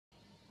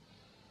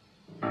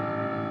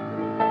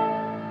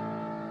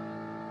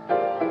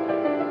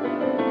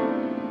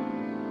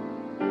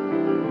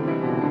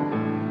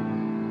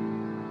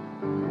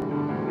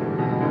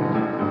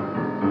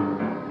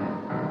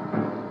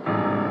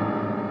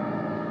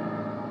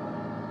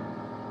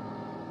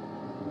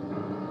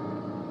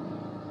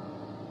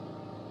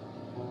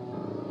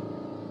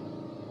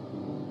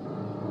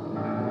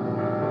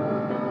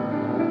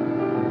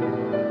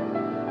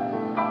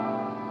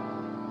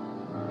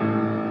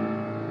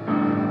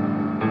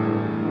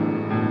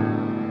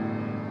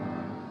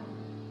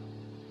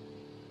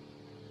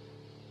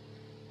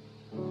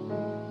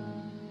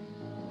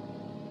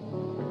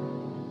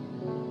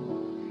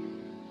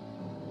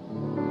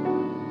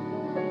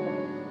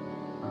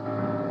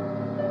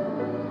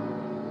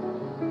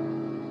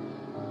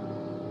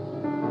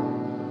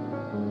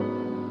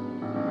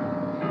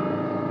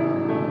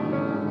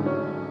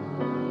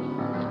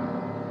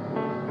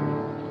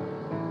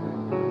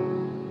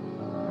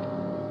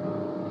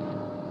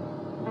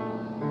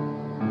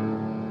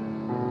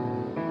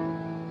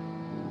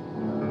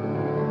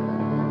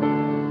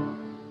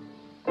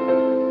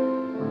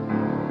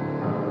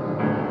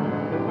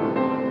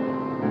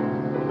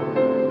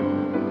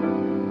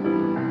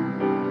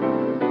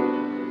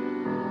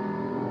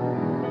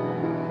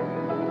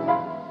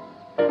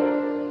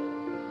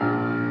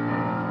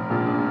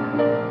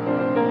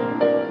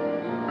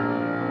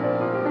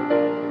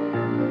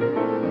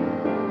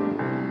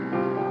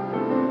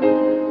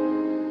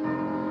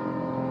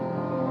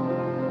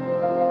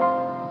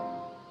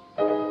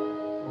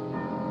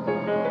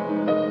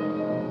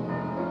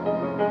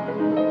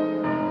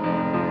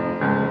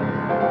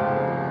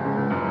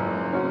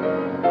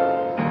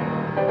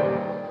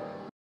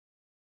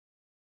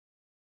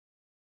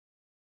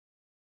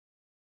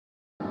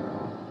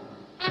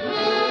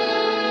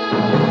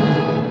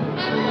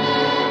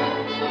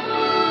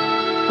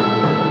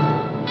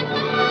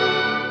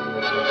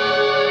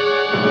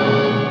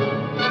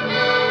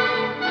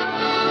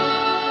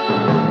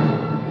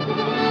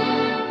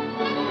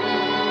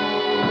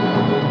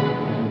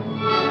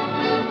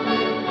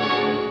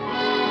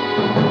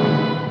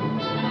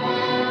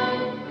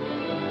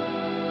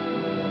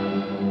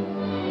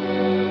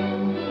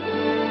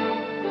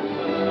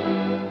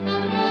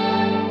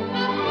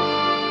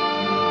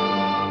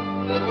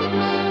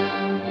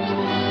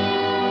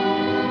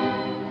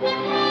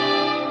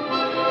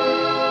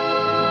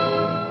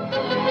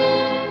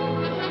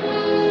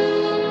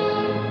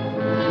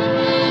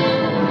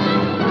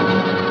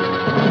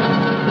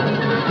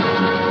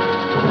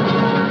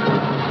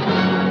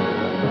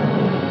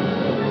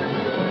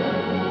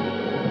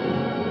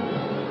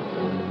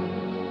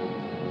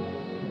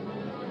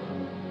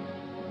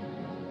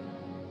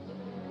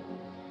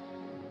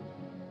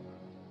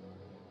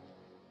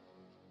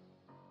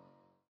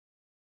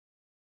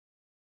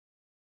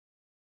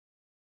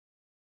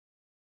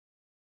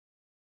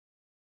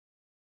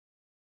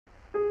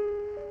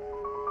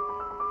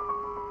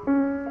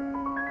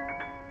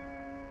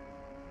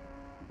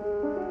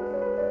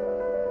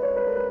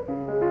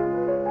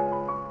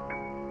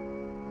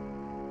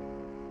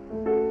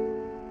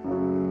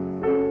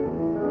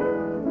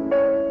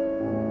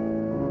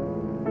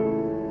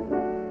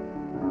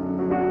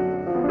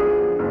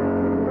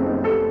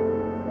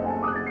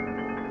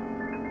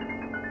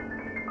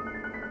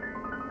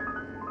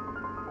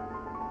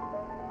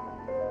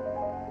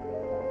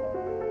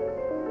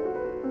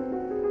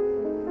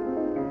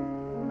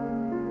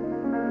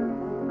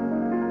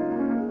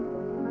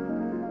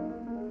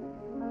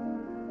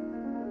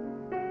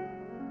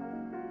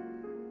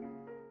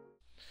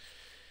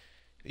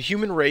The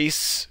human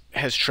race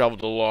has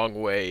traveled a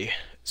long way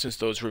since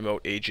those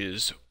remote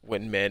ages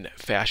when men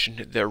fashioned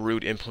their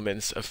rude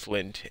implements of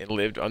flint and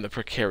lived on the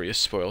precarious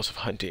spoils of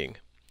hunting,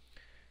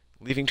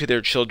 leaving to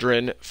their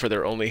children for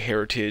their only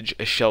heritage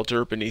a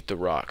shelter beneath the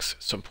rocks,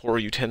 some poor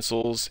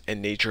utensils, and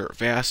nature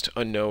vast,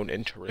 unknown,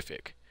 and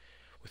terrific,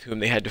 with whom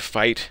they had to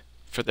fight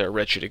for their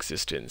wretched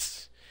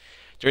existence.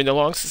 During the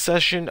long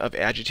succession of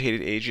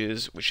agitated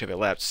ages which have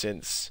elapsed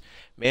since,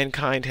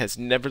 mankind has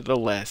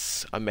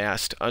nevertheless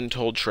amassed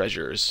untold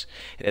treasures.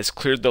 It has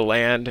cleared the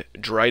land,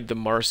 dried the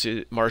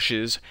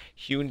marshes,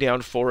 hewn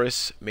down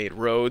forests, made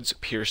roads,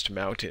 pierced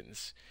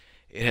mountains.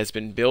 It has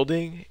been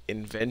building,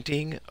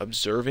 inventing,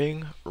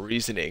 observing,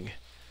 reasoning.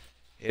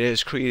 It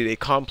has created a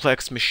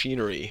complex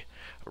machinery,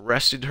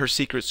 wrested her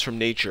secrets from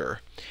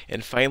nature,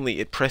 and finally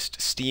it pressed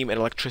steam and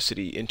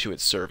electricity into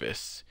its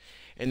service.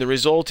 And the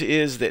result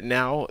is that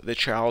now the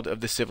child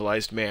of the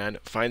civilized man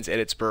finds at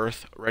its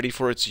birth, ready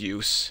for its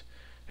use,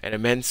 an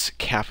immense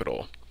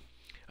capital,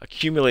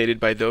 accumulated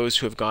by those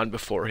who have gone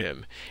before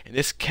him, and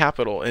this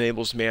capital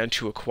enables man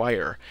to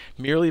acquire,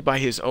 merely by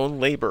his own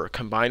labor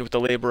combined with the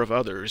labor of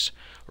others,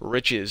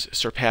 riches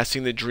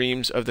surpassing the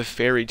dreams of the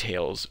fairy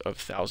tales of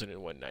Thousand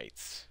and One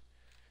Nights.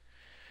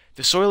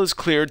 The soil is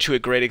cleared to a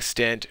great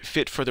extent,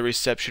 fit for the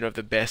reception of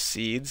the best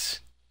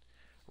seeds,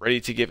 ready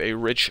to give a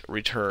rich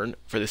return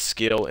for the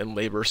skill and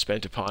labor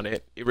spent upon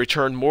it, a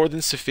return more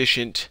than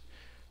sufficient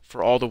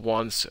for all the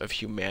wants of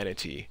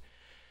humanity.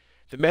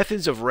 The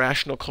methods of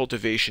rational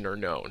cultivation are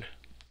known.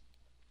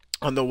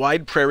 On the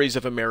wide prairies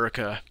of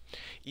America,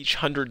 each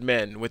 100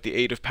 men, with the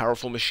aid of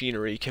powerful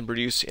machinery, can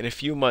produce in a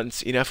few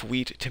months enough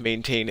wheat to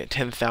maintain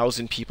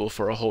 10,000 people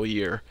for a whole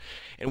year.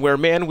 And where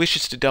man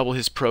wishes to double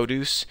his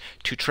produce,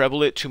 to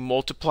treble it, to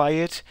multiply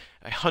it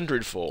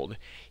 100-fold,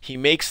 he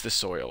makes the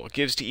soil,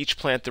 gives to each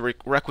plant the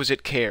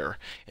requisite care,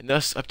 and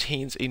thus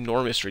obtains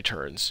enormous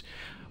returns.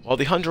 While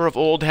the hunter of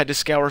old had to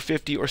scour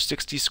 50 or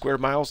 60 square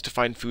miles to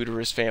find food for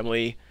his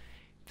family,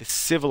 the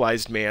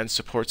civilized man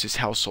supports his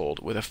household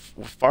with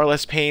far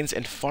less pains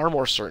and far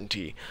more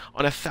certainty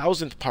on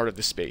 1,000th part of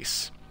the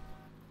space.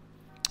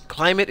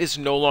 Climate is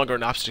no longer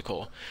an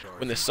obstacle.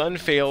 When the sun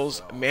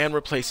fails, man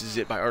replaces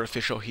it by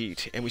artificial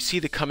heat, and we see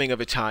the coming of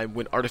a time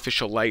when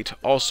artificial light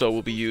also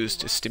will be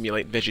used to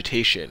stimulate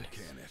vegetation.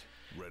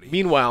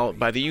 Meanwhile,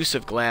 by the use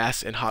of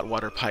glass and hot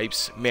water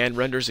pipes, man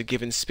renders a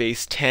given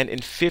space 10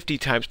 and 50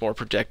 times more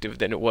productive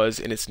than it was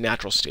in its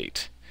natural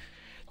state.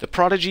 The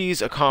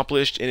prodigies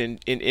accomplished in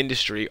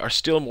industry are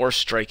still more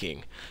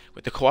striking.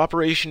 With the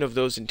cooperation of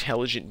those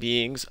intelligent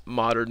beings,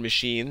 modern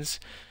machines,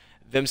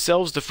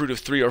 themselves the fruit of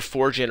 3 or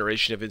 4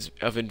 generations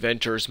of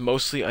inventors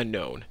mostly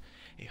unknown.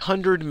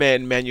 100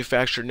 men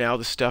manufacture now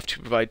the stuff to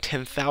provide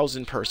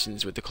 10,000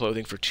 persons with the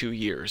clothing for 2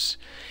 years.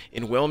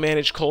 In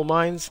well-managed coal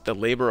mines, the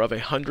labor of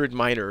 100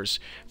 miners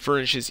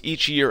furnishes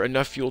each year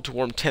enough fuel to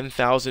warm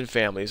 10,000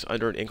 families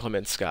under an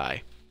inclement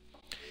sky.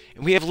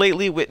 And we have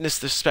lately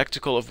witnessed the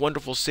spectacle of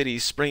wonderful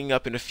cities springing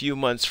up in a few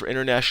months for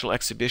international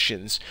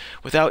exhibitions,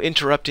 without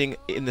interrupting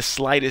in the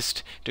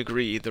slightest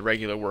degree the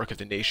regular work of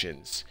the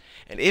nations.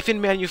 And if in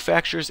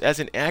manufactures as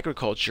in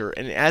agriculture,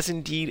 and as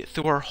indeed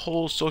through our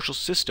whole social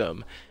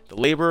system, the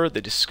labor,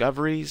 the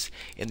discoveries,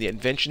 and the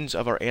inventions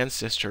of our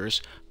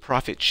ancestors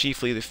profit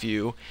chiefly the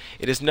few,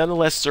 it is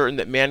nonetheless certain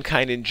that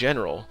mankind in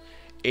general,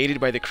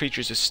 aided by the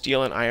creatures of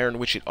steel and iron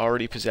which it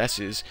already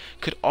possesses,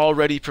 could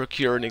already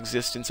procure an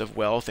existence of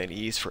wealth and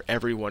ease for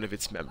every one of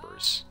its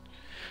members.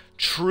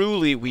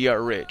 Truly we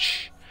are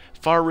rich,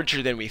 far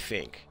richer than we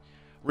think.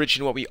 Rich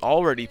in what we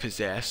already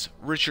possess,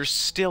 richer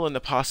still in the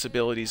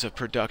possibilities of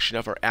production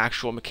of our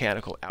actual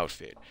mechanical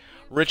outfit,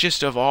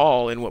 richest of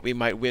all in what we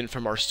might win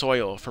from our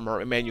soil, from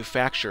our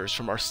manufactures,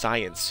 from our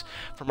science,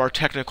 from our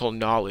technical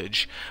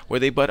knowledge, were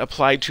they but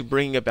applied to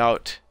bringing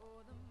about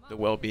the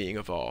well-being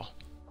of all.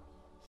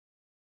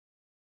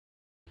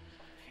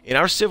 In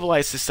our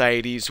civilized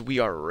societies, we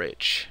are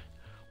rich.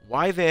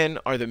 Why then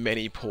are the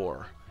many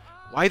poor?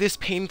 Why this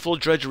painful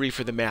drudgery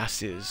for the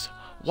masses?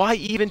 Why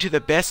even to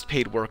the best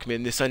paid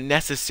workmen this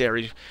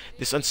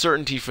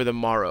uncertainty for the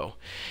morrow?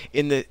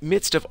 In the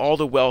midst of all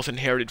the wealth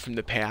inherited from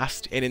the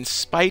past, and in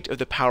spite of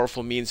the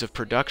powerful means of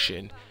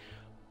production,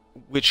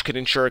 which could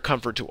ensure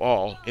comfort to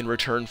all in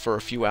return for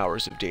a few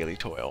hours of daily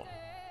toil.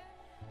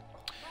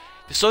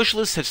 The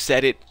socialists have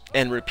said it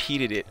and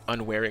repeated it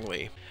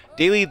unwearingly.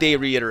 Daily they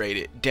reiterate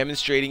it,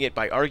 demonstrating it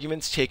by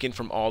arguments taken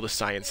from all the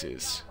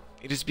sciences.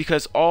 It is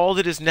because all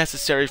that is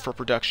necessary for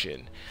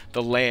production,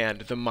 the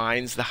land, the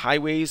mines, the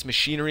highways,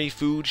 machinery,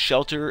 food,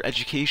 shelter,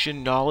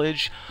 education,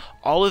 knowledge,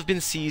 all have been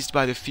seized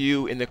by the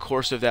few in the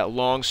course of that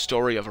long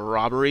story of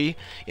robbery,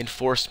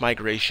 enforced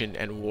migration,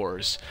 and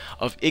wars,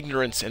 of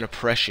ignorance and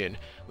oppression,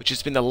 which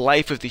has been the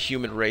life of the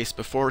human race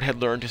before it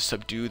had learned to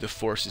subdue the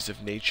forces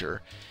of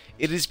nature.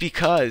 It is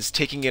because,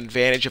 taking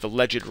advantage of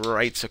alleged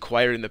rights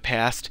acquired in the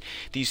past,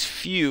 these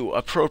few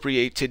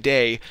appropriate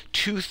today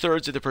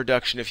 2/3 of the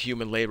production of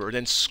human labor,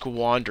 then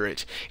squander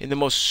it in the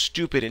most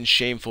stupid and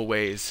shameful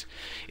ways.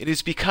 It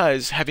is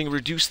because, having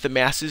reduced the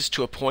masses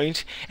to a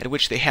point at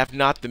which they have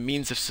not the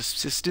means of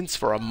subsistence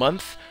for a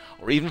month,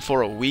 or even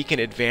for a week in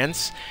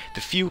advance,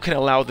 the few can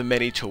allow the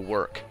many to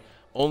work,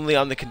 only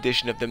on the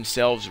condition of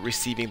themselves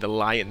receiving the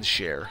lion's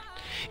share.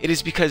 It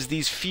is because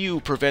these few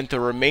prevent the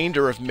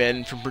remainder of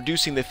men from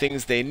producing the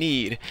things they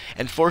need,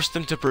 and force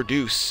them to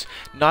produce,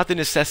 not the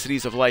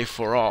necessities of life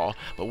for all,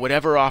 but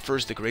whatever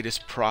offers the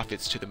greatest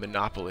profits to the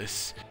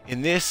monopolists.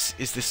 And this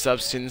is the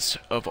substance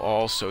of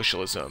all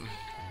socialism.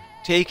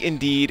 Take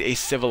indeed a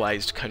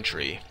civilized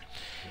country.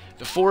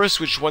 The forests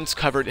which once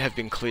covered have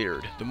been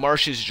cleared, the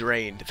marshes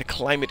drained, the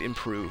climate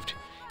improved.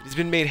 It has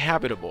been made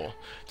habitable.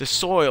 The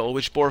soil,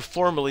 which bore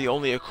formerly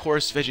only a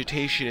coarse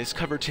vegetation, is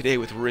covered today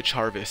with rich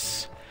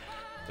harvests.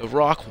 The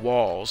rock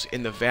walls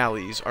in the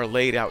valleys are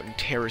laid out in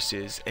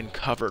terraces and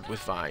covered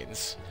with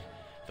vines.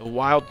 The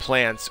wild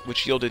plants,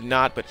 which yielded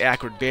naught but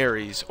acrid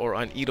berries or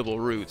uneatable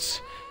roots,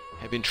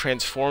 have been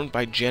transformed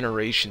by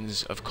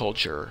generations of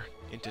culture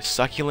into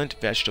succulent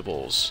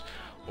vegetables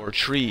or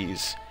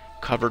trees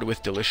covered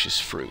with delicious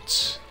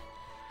fruits.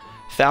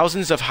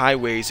 Thousands of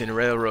highways and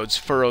railroads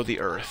furrow the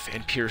earth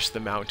and pierce the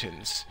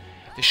mountains.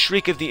 The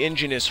shriek of the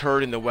engine is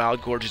heard in the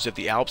wild gorges of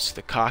the Alps,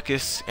 the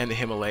Caucasus, and the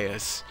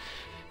Himalayas.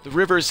 The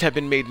rivers have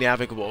been made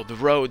navigable, the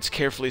roads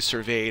carefully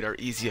surveyed are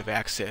easy of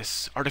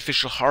access.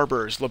 Artificial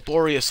harbors,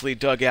 laboriously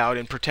dug out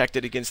and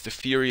protected against the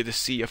fury of the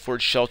sea,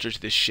 afford shelter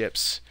to the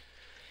ships.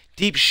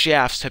 Deep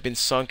shafts have been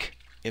sunk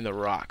in the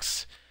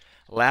rocks.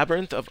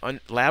 Labyrinths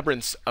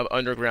of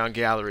underground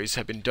galleries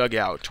have been dug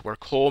out, where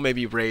coal may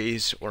be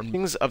raised, or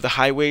wings of the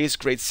highways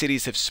great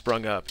cities have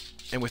sprung up,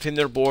 and within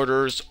their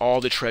borders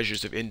all the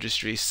treasures of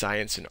industry,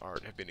 science, and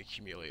art have been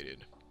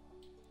accumulated.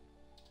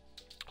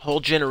 Whole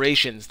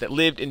generations that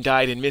lived and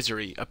died in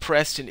misery,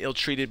 oppressed and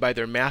ill-treated by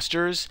their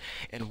masters,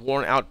 and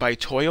worn out by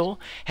toil,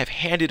 have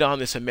handed on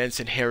this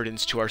immense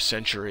inheritance to our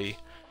century.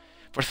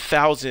 For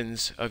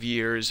thousands of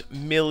years,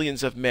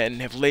 millions of men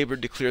have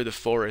labored to clear the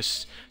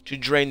forests, to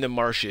drain the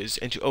marshes,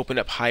 and to open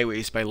up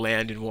highways by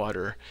land and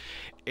water.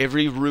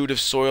 Every root of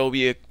soil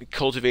we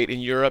cultivate in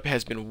Europe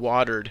has been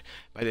watered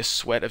by the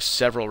sweat of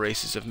several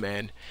races of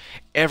men.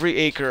 Every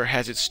acre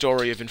has its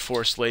story of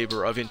enforced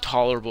labor, of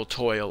intolerable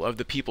toil, of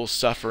the people's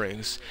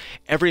sufferings.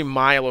 Every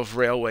mile of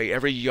railway,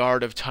 every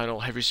yard of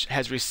tunnel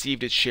has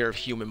received its share of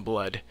human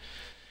blood.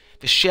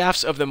 The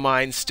shafts of the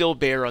mines still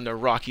bear on their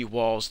rocky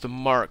walls the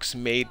marks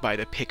made by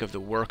the pick of the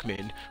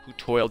workmen who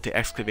toiled to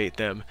excavate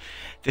them.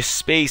 The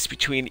space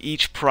between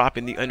each prop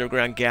in the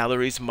underground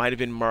galleries might have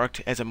been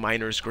marked as a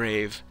miner's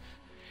grave.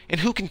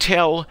 And who can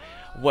tell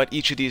what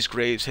each of these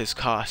graves has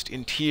cost,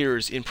 in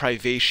tears, in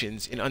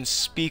privations, in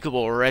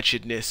unspeakable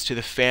wretchedness to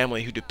the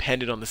family who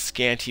depended on the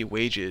scanty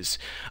wages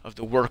of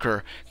the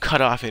worker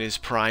cut off in his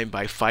prime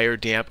by fire,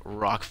 damp,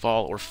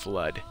 rockfall, or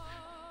flood.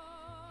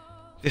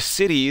 The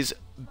cities,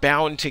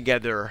 bound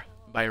together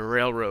by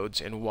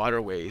railroads and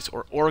waterways,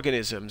 or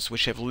organisms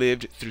which have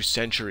lived through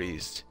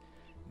centuries.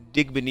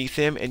 Dig beneath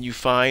them and you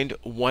find,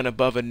 one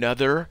above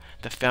another,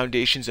 the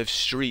foundations of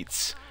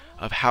streets,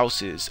 of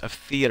houses, of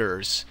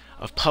theaters,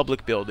 of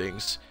public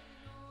buildings.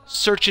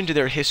 Search into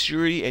their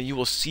history and you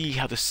will see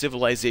how the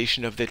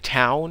civilization of the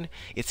town,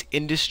 its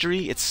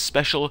industry, its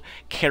special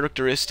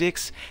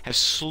characteristics, has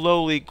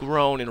slowly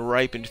grown and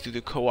ripened through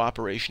the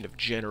cooperation of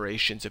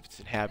generations of its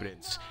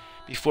inhabitants,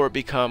 before it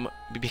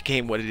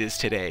became what it is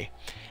today.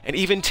 And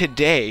even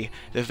today,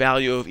 the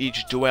value of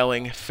each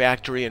dwelling,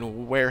 factory,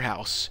 and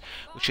warehouse,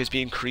 which has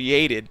been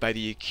created by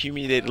the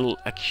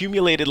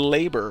accumulated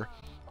labor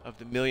of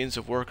the millions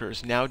of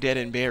workers now dead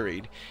and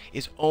buried,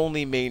 is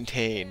only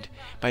maintained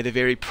by the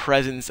very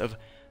presence of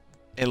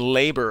and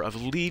labor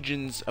of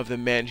legions of the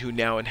men who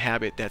now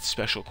inhabit that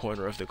special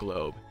corner of the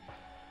globe.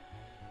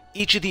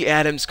 Each of the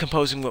atoms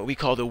composing what we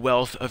call the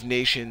wealth of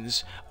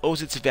nations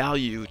owes its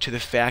value to the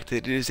fact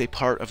that it is a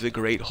part of the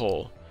great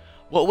whole.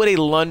 What would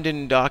a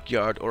London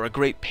dockyard or a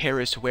great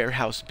Paris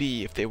warehouse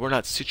be if they were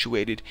not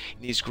situated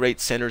in these great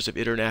centers of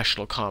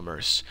international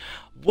commerce?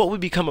 What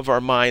would become of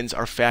our mines,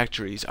 our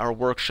factories, our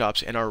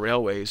workshops, and our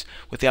railways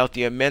without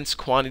the immense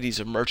quantities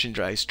of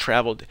merchandise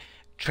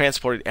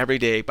transported every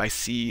day by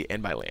sea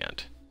and by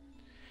land?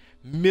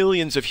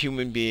 Millions of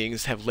human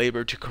beings have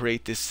labored to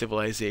create this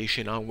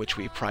civilization on which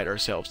we pride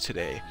ourselves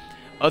today.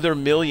 Other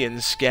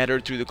millions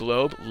scattered through the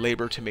globe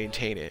labor to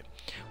maintain it.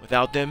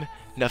 Without them,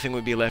 nothing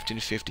would be left in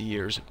 50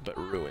 years but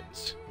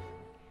ruins.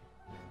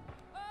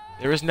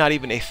 There is not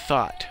even a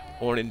thought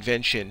or an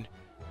invention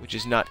which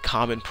is not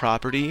common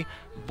property,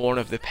 born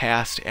of the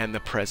past and the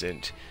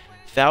present.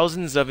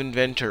 Thousands of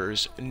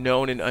inventors,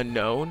 known and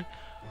unknown,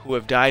 who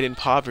have died in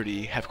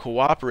poverty, have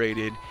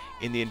cooperated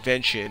in the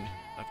invention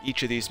of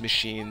each of these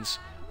machines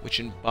which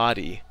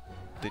embody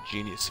the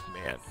genius of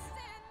man.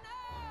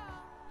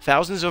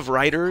 Thousands of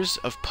writers,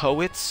 of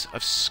poets,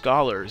 of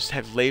scholars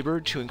have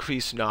labored to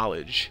increase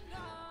knowledge,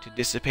 to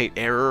dissipate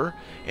error,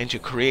 and to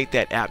create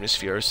that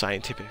atmosphere of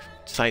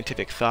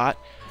scientific thought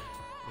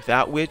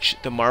without which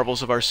the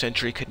marvels of our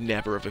century could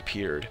never have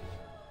appeared.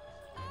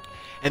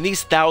 And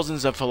these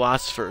thousands of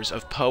philosophers,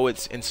 of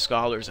poets, and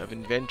scholars, of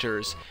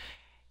inventors,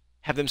 have labored to create that atmosphere of scientific thought without which the marvels of our century could never have appeared. And these thousands of philosophers, of poets, and scholars, of inventors, have labored to create that atmosphere of scientific thought without which the marvels of our century could never have appeared.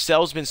 have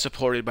themselves been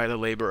supported by the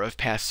labor of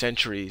past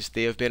centuries.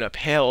 They have been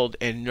upheld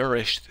and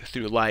nourished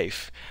through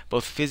life,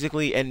 both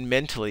physically and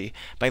mentally,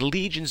 by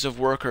legions of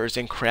workers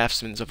and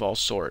craftsmen of all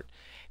sort.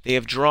 They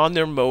have drawn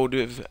their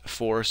motive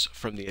force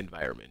from the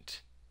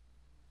environment.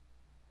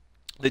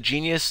 The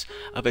genius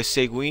of a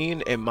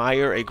Seguin, a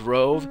Meyer, a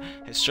Grove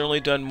has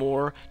certainly done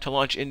more to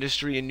launch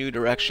industry in new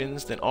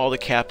directions than all the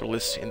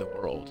capitalists in the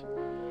world.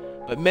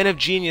 But men of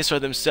genius are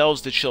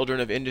themselves the children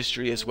of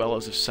industry as well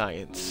as of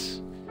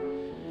science.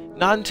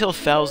 Not until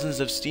thousands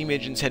of steam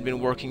engines had been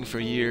working for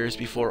years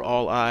before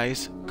all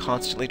eyes,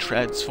 constantly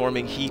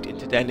transforming heat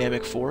into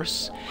dynamic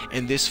force,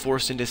 and this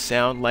force into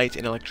sound, light,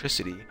 and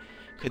electricity,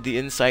 could the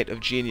insight of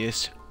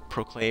genius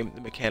proclaim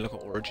the mechanical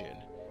origin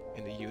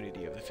and the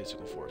unity of the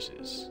physical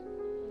forces.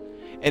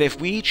 And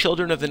if we,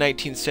 children of the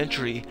 19th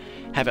century,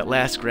 have at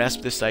last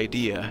grasped this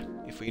idea,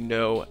 if we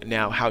know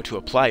now how to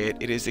apply it,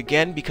 it is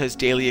again because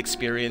daily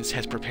experience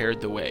has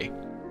prepared the way.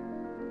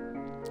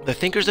 The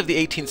thinkers of the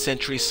 18th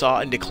century saw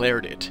and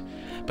declared it,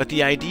 but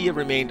the idea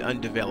remained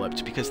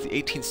undeveloped because the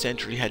 18th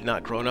century had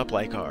not grown up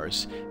like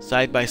ours,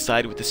 side by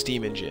side with the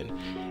steam engine.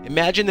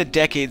 Imagine the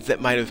decades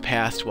that might have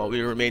passed while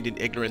we remained in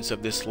ignorance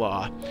of this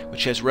law,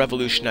 which has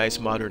revolutionized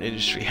modern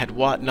industry, had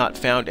Watt not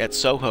found at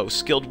Soho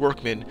skilled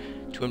workmen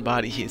to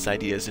embody his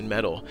ideas in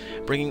metal,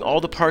 bringing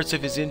all the parts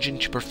of his engine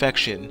to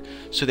perfection,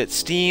 so that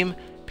steam,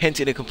 pent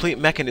in a complete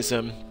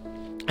mechanism,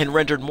 and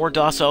rendered more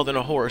docile than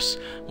a horse,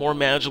 more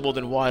manageable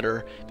than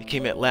water,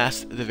 became at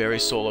last the very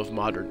soul of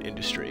modern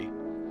industry.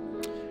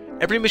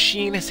 Every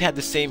machine has had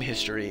the same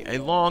history, a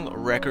long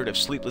record of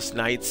sleepless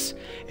nights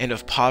and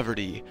of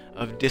poverty,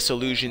 of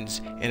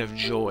disillusions and of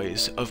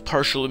joys, of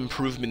partial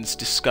improvements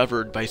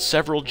discovered by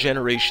several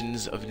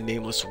generations of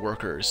nameless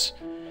workers,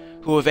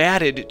 who have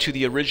added to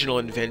the original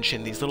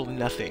invention these little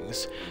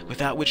nothings,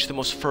 without which the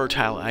most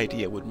fertile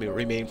idea would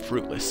remain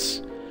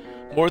fruitless.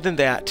 More than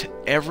that,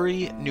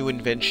 every new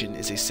invention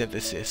is a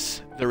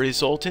synthesis, the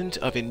resultant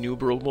of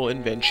innumerable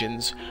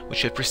inventions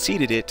which have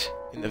preceded it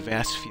in the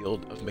vast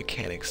field of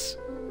mechanics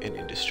and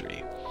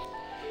industry.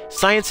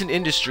 Science and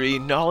industry,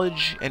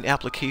 knowledge and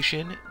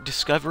application,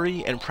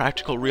 discovery and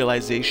practical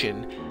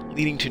realization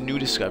leading to new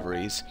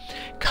discoveries,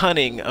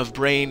 cunning of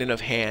brain and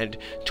of hand,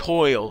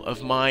 toil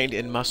of mind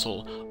and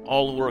muscle,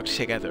 all work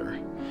together.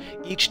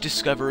 Each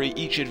discovery,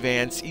 each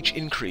advance, each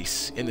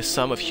increase in the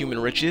sum of human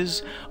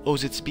riches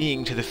owes its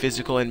being to the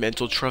physical and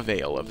mental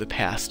travail of the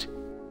past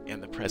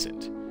and the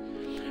present.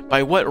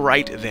 By what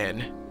right,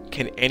 then,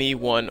 can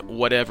anyone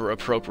whatever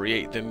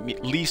appropriate the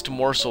least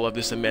morsel of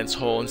this immense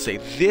whole and say,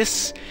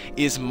 "This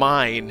is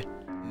mine,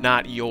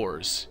 not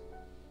yours"?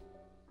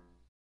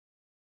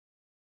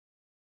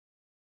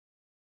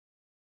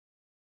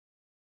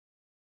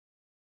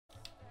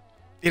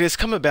 It has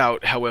come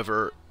about,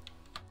 however,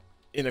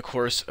 in the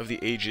course of the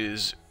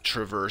ages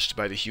traversed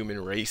by the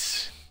human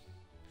race,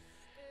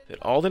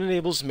 that all that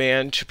enables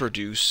man to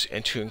produce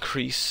and to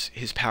increase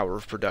his power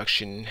of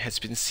production has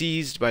been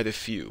seized by the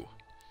few.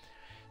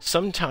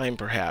 Sometime,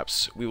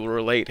 perhaps, we will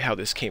relate how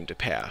this came to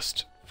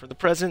pass. For the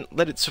present,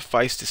 let it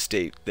suffice to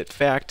state that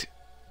fact,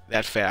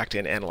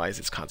 and analyze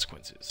its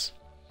consequences.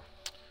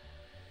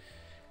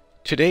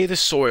 Today, the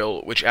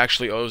soil, which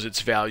actually owes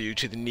its value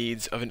to the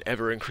needs of an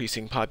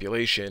ever-increasing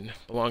population,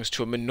 belongs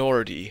to a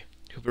minority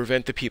who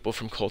prevent the people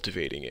from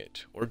cultivating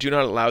it, or do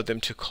not allow them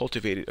to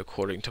cultivate it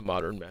according to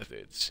modern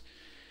methods.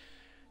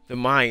 The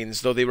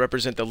mines, though they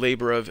represent the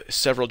labor of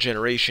several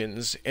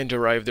generations and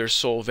derive their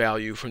sole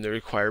value from the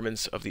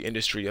requirements of the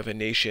industry of a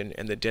nation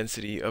and the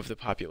density of the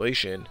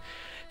population,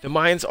 the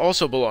mines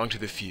also belong to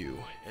the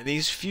few, and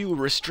these few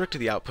restrict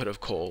the output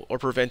of coal or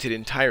prevent it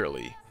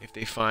entirely if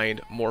they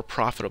find more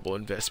profitable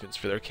investments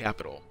for their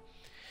capital.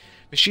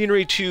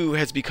 Machinery, too,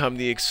 has become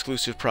the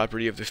exclusive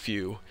property of the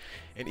few,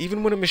 and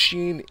even when a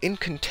machine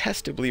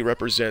incontestably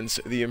represents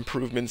the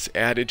improvements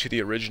added to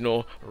the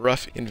original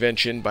rough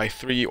invention by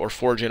 3 or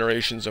 4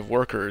 generations of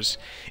workers,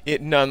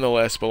 it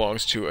nonetheless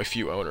belongs to a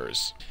few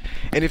owners.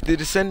 And if the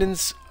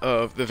descendants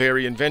of the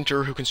very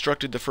inventor who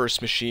constructed the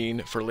first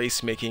machine for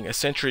lace making a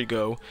century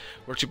ago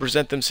were to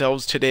present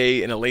themselves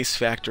today in a lace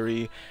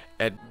factory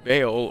at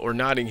Bale or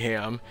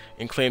Nottingham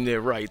and claim their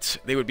rights,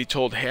 they would be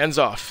told, "Hands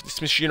off,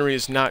 this machinery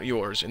is not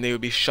yours," and they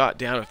would be shot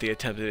down if they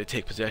attempted to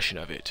take possession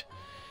of it.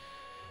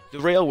 The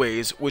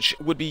railways, which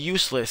would be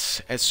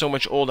useless as so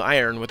much old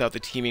iron without the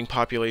teeming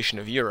population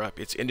of Europe,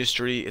 its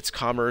industry, its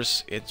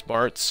commerce, its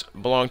marts,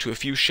 belong to a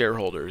few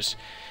shareholders,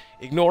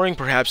 ignoring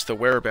perhaps the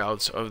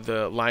whereabouts of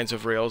the lines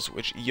of rails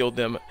which yield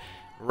them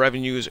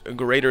revenues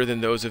greater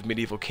than those of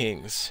medieval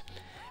kings.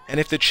 And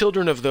if the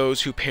children of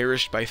those who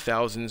perished by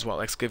thousands while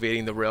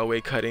excavating the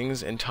railway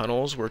cuttings and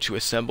tunnels were to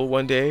assemble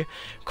one day,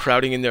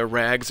 crowding in their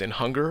rags and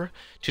hunger,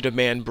 to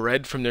demand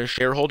bread from their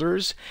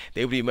shareholders,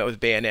 they would be met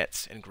with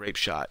bayonets and grape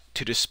shot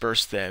to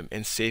disperse them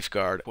and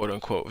safeguard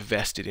quote-unquote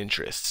vested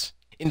interests.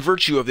 In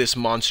virtue of this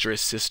monstrous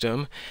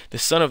system, the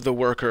son of the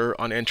worker,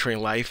 on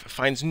entering life,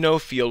 finds no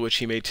field which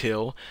he may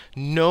till,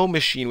 no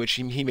machine which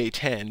he may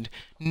tend,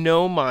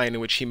 no mine in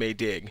which he may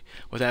dig,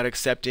 without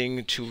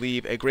accepting to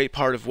leave a great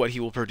part of what he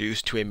will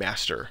produce to a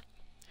master.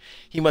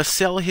 He must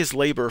sell his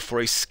labor for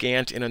a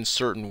scant and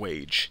uncertain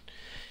wage.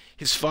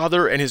 His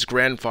father and his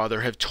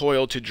grandfather have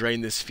toiled to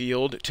drain this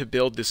field, to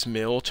build this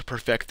mill, to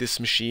perfect this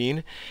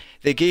machine.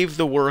 They gave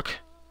the work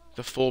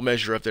the full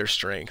measure of their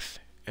strength,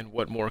 and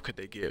what more could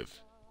they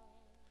give?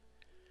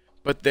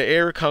 But the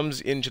heir comes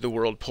into the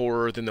world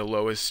poorer than the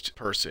lowest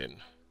person.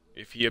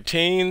 If he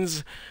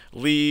obtains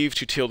leave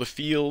to till the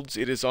fields,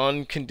 it is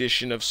on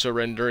condition of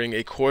surrendering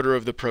a quarter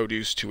of the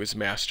produce to his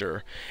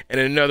master,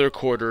 and another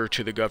quarter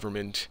to the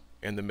government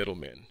and the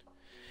middlemen.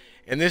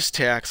 And this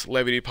tax,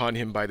 levied upon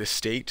him by the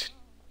state,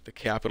 the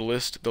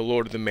capitalist, the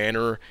lord of the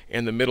manor,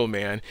 and the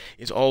middleman,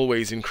 is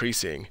always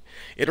increasing.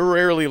 It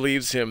rarely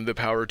leaves him the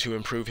power to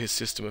improve his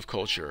system of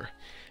culture.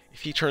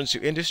 If he turns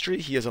to industry,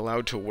 he is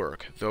allowed to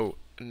work, though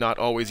not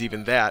always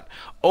even that,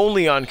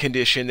 only on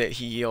condition that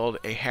he yield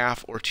a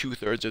half or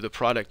two-thirds of the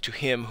product to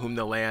him whom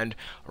the land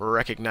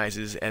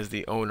recognizes as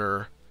the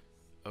owner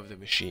of the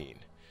machine.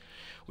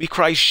 We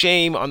cry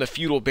shame on the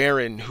feudal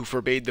baron who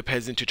forbade the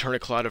peasant to turn a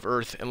clod of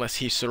earth unless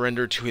he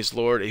surrendered to his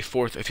lord a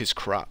fourth of his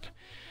crop.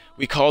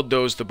 We called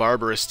those the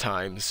barbarous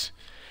times.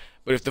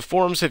 But if the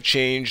forms have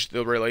changed,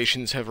 the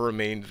relations have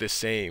remained the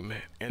same,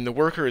 and the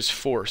worker is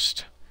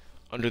forced,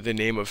 under the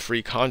name of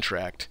free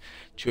contract,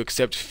 to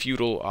accept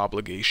feudal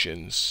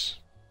obligations.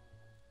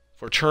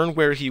 For turn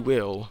where he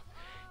will,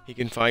 he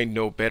can find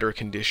no better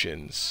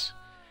conditions.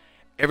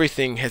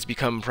 Everything has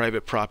become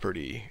private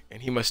property,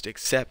 and he must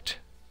accept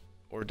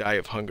or die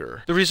of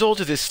hunger. The result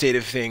of this state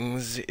of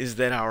things is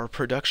that our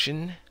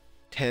production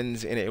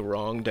tends in a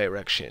wrong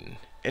direction.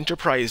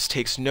 Enterprise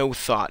takes no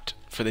thought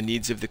for the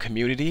needs of the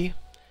community.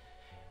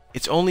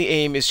 Its only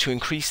aim is to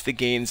increase the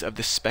gains of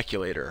the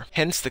speculator.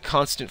 Hence the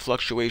constant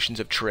fluctuations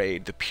of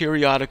trade, the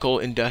periodical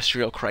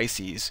industrial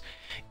crises,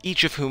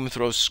 each of whom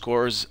throws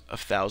scores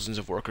of thousands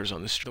of workers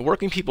on the street. The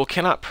working people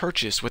cannot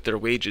purchase with their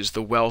wages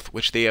the wealth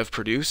which they have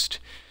produced,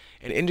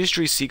 and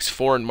industry seeks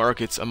foreign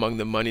markets among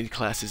the moneyed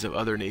classes of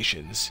other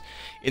nations.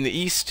 In the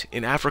East,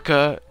 in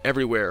Africa,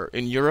 everywhere,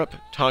 in Europe,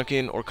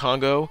 Tonkin, or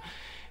Congo,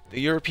 the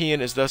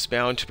European is thus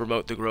bound to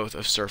promote the growth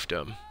of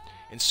serfdom.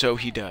 And so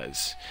he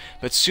does.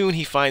 But soon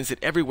he finds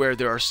that everywhere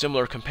there are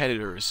similar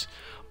competitors.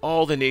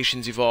 All the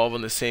nations evolve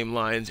on the same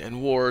lines,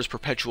 and wars,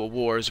 perpetual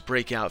wars,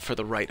 break out for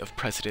the right of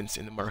precedence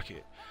in the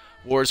market.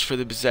 Wars for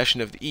the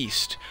possession of the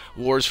East,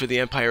 wars for the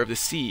empire of the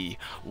sea,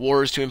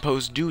 wars to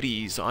impose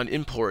duties on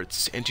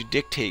imports and to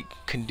dictate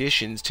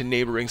conditions to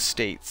neighboring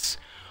states.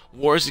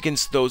 Wars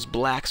against those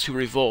blacks who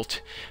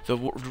revolt. The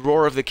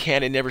roar of the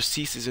cannon never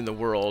ceases in the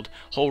world.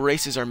 Whole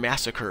races are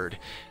massacred.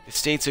 The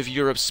states of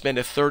Europe spend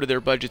a third of their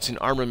budgets in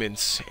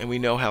armaments, and we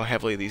know how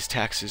heavily these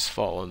taxes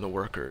fall on the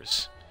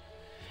workers.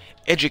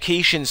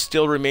 Education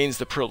still remains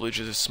the privilege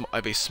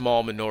of a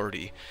small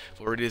minority,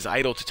 for it is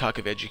idle to talk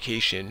of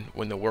education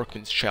when the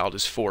workman's child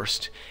is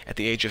forced, at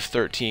the age of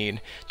 13,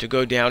 to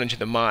go down into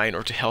the mine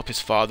or to help his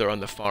father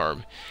on the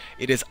farm.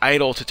 It is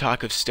idle to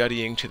talk of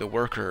studying to the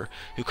worker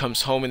who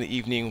comes home in the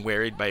evening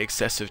wearied by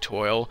excessive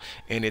toil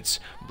and its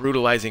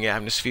brutalizing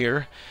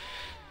atmosphere.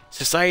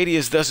 Society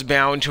is thus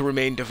bound to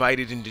remain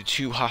divided into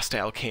two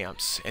hostile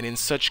camps, and in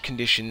such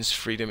conditions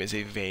freedom is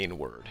a vain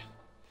word.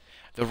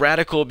 The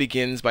radical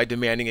begins by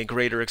demanding a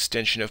greater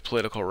extension of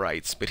political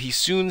rights, but he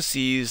soon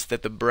sees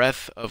that the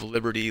breath of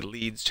liberty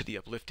leads to the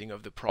uplifting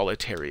of the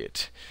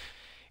proletariat,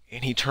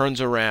 and he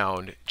turns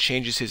around,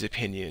 changes his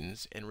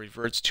opinions, and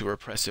reverts to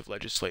repressive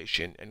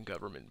legislation and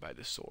government by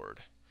the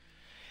sword.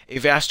 A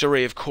vast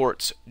array of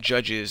courts,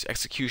 judges,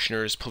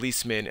 executioners,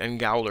 policemen, and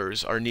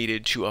gaolers are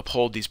needed to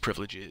uphold these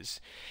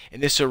privileges,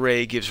 and this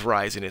array gives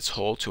rise in its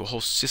whole to a whole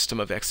system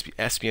of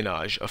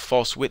espionage, of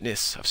false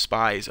witness, of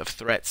spies, of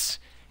threats,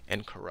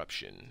 and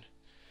corruption.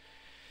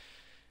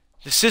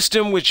 The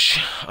system which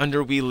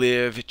under we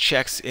live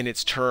checks in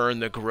its turn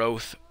the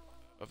growth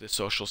of the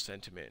social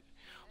sentiment.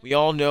 We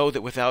all know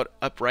that without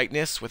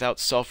uprightness, without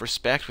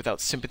self-respect, without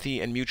sympathy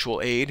and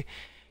mutual aid,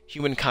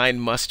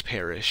 humankind must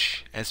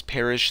perish, as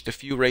perish the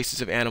few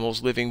races of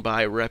animals living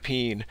by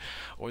rapine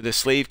or the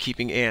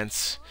slave-keeping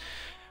ants.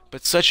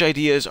 But such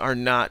ideas are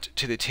not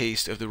to the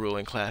taste of the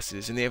ruling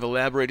classes, and they have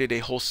elaborated a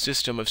whole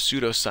system of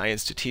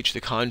pseudoscience to teach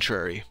the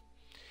contrary.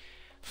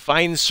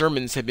 Fine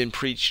sermons have been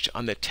preached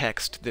on the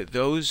text that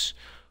those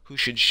who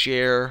should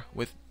share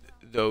with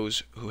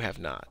those who have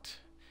not.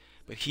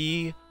 But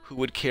he who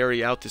would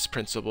carry out this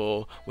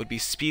principle would be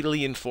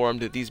speedily informed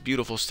that these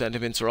beautiful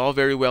sentiments are all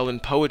very well in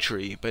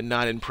poetry, but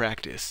not in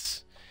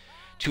practice.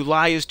 To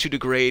lie is to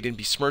degrade and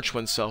besmirch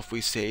oneself,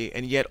 we say,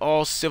 and yet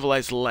all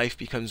civilized life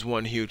becomes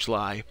one huge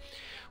lie.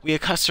 We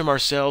accustom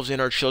ourselves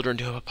and our children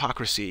to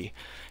hypocrisy,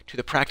 to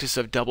the practice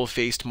of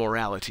double-faced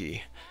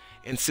morality.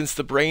 And since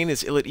the brain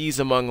is ill at ease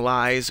among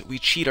lies, we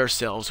cheat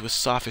ourselves with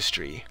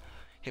sophistry.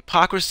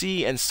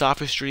 Hypocrisy and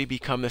sophistry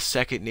become the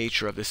second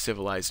nature of the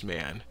civilized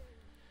man.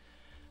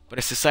 But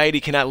a society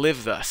cannot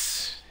live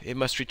thus. It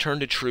must return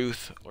to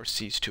truth or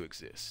cease to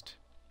exist.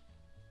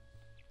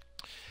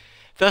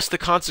 Thus the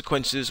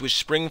consequences which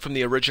spring from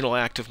the original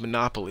act of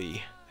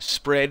monopoly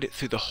spread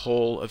through the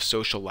whole of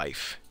social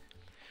life.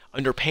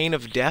 Under pain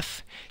of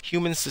death,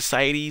 human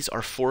societies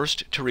are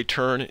forced to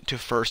return to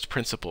first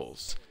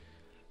principles.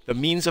 The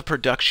means of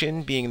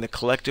production being the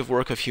collective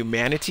work of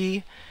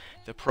humanity,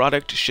 the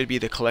product should be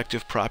the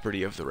collective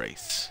property of the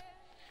race.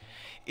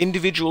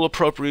 Individual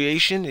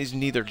appropriation is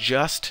neither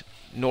just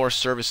nor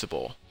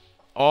serviceable.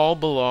 All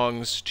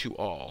belongs to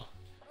all.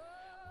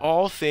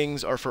 All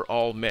things are for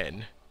all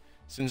men,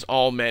 since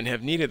all men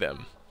have need of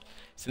them.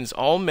 Since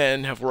all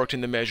men have worked in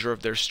the measure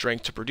of their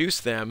strength to produce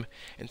them,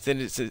 and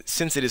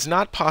since it is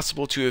not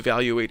possible to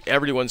evaluate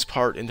everyone's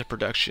part in the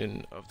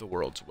production of the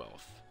world's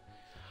wealth.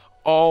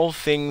 All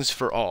things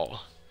for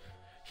all.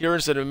 Here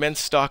is an immense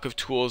stock of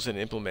tools and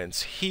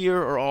implements. Here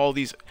are all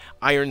these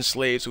iron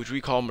slaves, which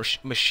we call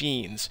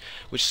machines,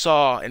 which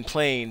saw and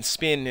plane,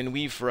 spin and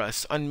weave for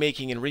us,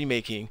 unmaking and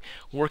remaking,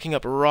 working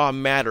up raw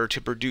matter to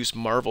produce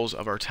marvels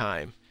of our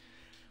time.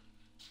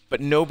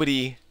 But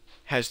nobody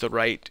has the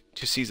right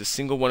to seize a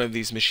single one of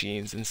these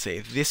machines and say,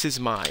 "This is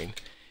mine.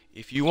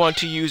 If you want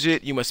to use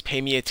it, you must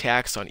pay me a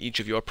tax on each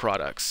of your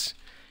products."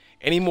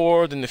 Any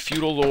more than the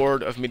feudal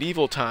lord of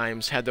medieval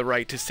times had the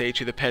right to say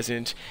to the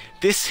peasant,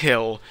 "This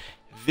hill,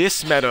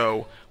 this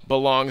meadow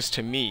belongs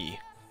to me,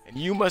 and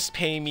you must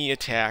pay me a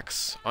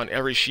tax on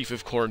every sheaf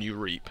of corn you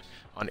reap,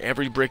 on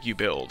every brick you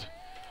build."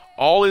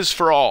 All is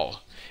for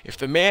all. If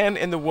the man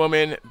and the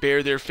woman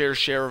bear their fair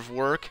share of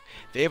work,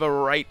 they have a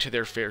right to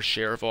their fair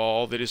share of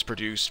all that is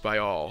produced by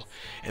all,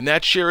 and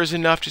that share is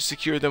enough to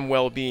secure them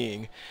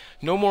well-being.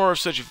 No more of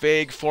such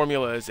vague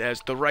formulas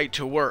as the right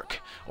to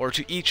work, or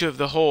to each of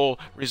the whole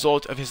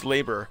result of his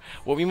labor.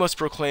 What we must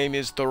proclaim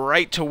is the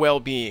right to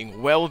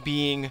well-being,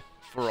 well-being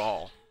for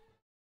all.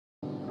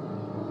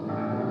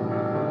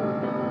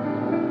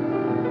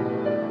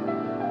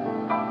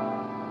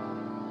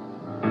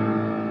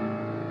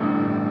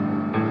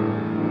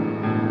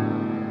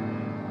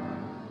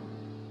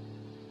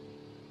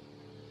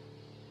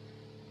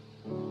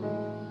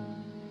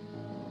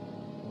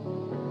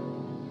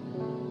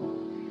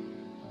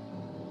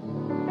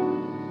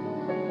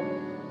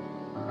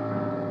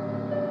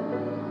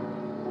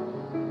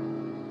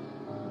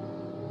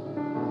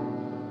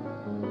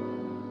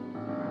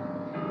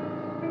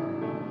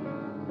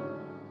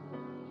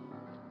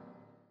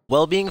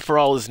 Well-being for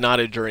all is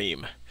not a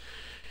dream.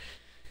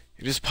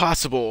 It is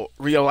possible,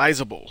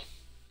 realizable,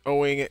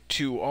 owing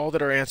to all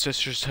that our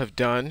ancestors have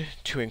done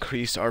to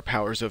increase our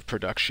powers of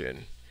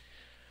production.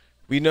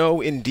 We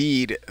know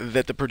indeed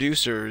that the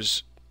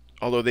producers,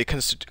 although they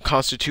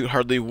constitute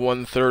hardly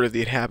 1/3 of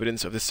the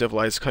inhabitants of the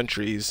civilized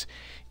countries,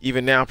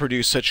 even now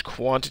produce such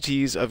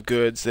quantities of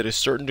goods that a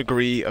certain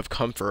degree of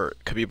comfort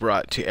could be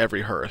brought to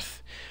every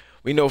hearth.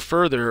 We know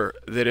further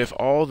that if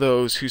all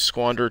those who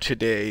squander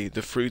today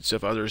the fruits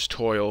of others'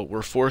 toil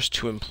were forced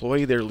to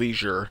employ their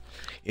leisure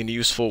in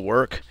useful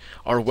work,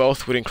 our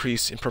wealth would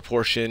increase in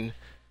proportion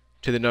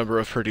to the number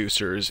of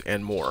producers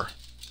and more.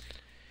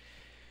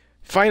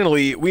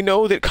 Finally, we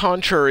know that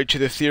contrary to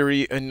the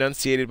theory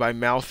enunciated by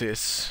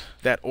Malthus,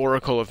 that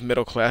oracle of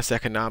middle-class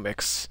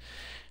economics,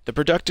 the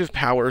productive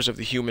powers of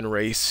the human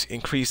race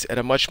increase at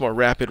a much more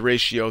rapid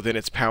ratio than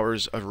its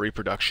powers of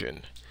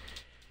reproduction.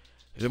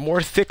 The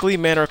more thickly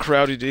men are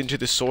crowded into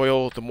the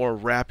soil, the more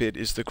rapid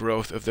is the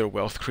growth of their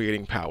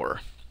wealth-creating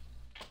power.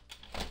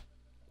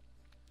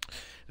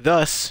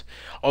 Thus,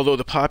 although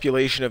the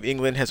population of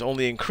England has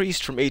only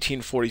increased from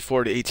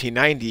 1844 to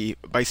 1890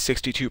 by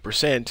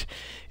 62%,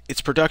 its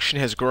production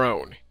has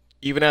grown,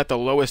 even at the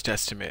lowest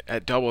estimate,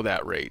 at double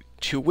that rate,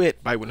 to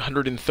wit, by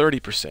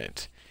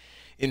 130%.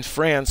 In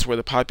France, where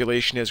the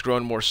population has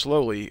grown more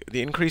slowly,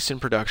 the increase in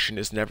production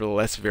is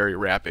nevertheless very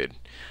rapid.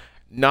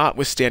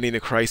 Notwithstanding the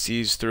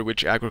crises through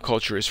which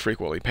agriculture is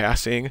frequently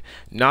passing,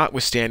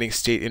 notwithstanding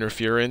state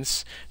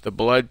interference, the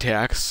blood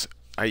tax,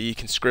 i.e.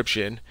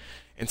 conscription,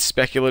 and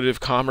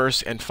speculative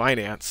commerce and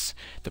finance,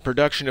 the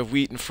production of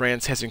wheat in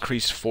France has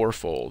increased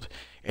fourfold,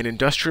 and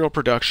industrial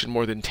production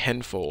more than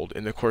tenfold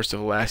in the course of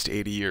the last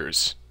 80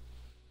 years.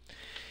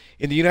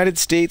 In the United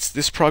States,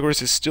 this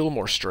progress is still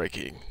more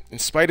striking. In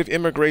spite of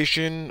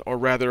immigration, or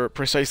rather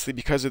precisely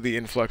because of the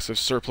influx of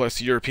surplus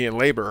European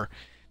labor,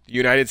 the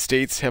United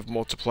States have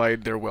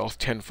multiplied their wealth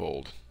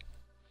tenfold.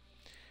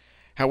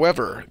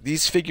 However,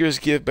 these figures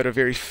give but a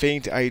very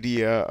faint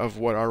idea of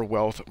what our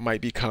wealth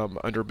might become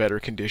under better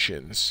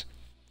conditions.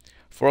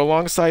 For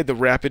alongside the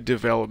rapid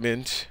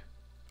development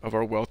of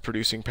our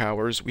wealth-producing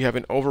powers, we have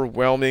an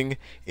overwhelming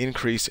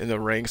increase in the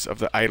ranks of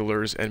the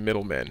idlers and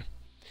middlemen.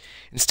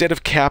 Instead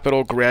of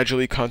capital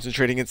gradually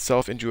concentrating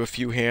itself into a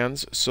few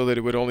hands so that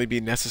it would only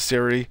be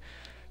necessary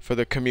for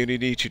the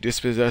community to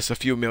dispossess a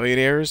few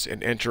millionaires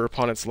and enter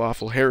upon its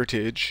lawful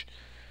heritage,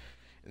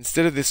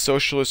 instead of this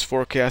socialist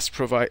forecast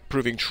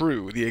proving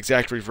true, the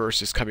exact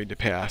reverse is coming to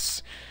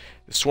pass.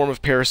 The swarm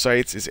of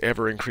parasites is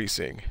ever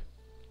increasing.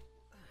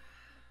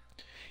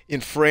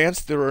 In France,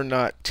 there are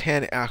not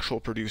 10 actual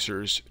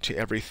producers to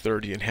every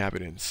 30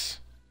 inhabitants.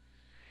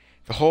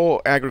 The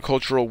whole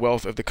agricultural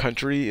wealth of the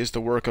country is the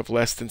work of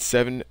less than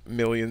 7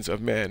 millions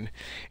of men,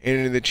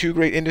 and in the two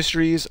great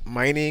industries,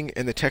 mining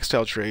and the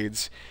textile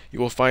trades, you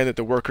will find that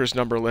the workers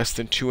number less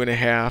than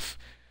 2.5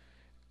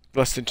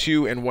 less than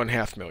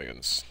 2.5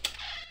 million.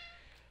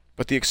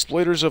 But the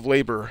exploiters of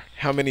labor,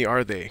 how many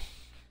are they?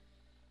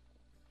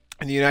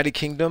 In the United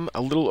Kingdom,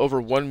 a little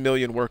over 1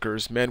 million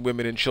workers, men,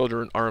 women, and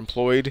children, are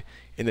employed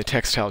in the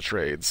textile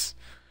trades.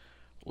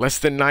 Less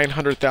than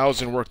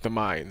 900,000 work the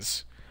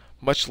mines.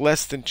 Much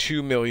less than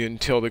 2 million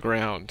till the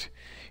ground.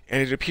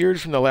 And it appeared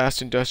from the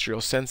last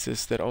industrial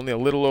census that only a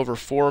little over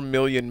 4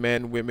 million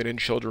men, women, and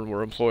children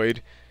were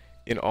employed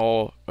in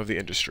all of the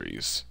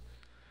industries.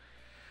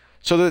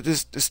 So that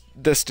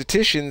the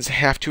statisticians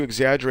have to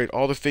exaggerate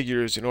all the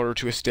figures in order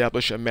to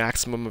establish a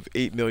maximum of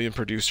 8 million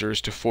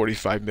producers to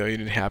 45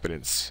 million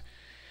inhabitants.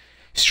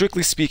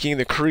 Strictly speaking,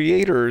 the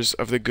creators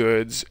of the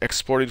goods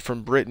exported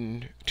from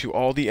Britain to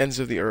all the ends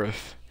of the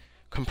earth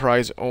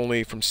comprise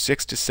only from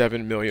 6 to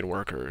 7 million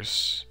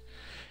workers.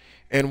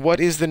 And what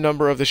is the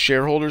number of the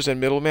shareholders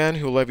and middlemen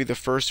who levy the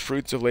first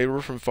fruits of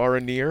labor from far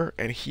and near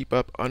and heap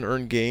up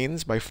unearned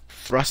gains by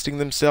thrusting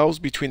themselves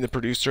between the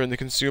producer and the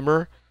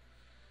consumer?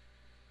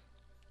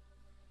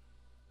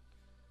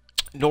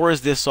 Nor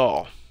is this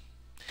all.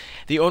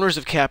 The owners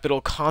of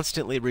capital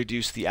constantly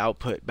reduce the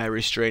output by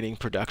restraining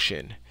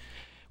production.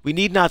 We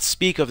need not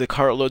speak of the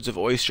cartloads of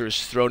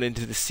oysters thrown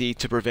into the sea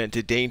to prevent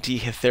a dainty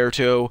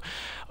hitherto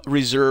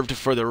reserved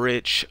for the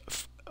rich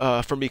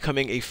from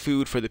becoming a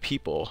food for the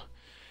people.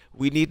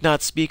 We need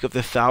not speak of the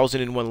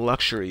 1,001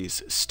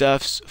 luxuries,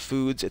 stuffs,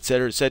 foods,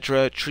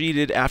 etc.,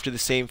 treated after the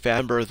same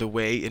fashion, the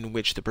way in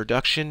which the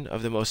production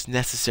of the most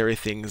necessary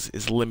things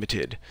is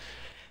limited.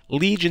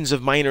 Legions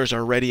of miners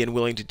are ready and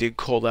willing to dig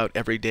coal out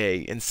every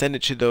day and send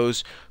it to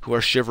those who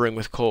are shivering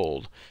with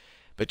cold.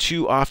 But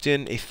too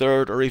often a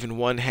third or even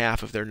one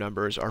half of their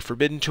numbers are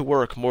forbidden to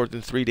work more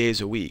than 3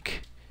 days a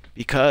week,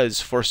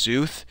 because,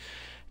 forsooth,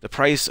 the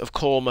price of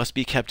coal must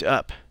be kept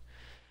up.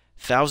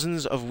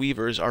 Thousands of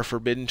weavers are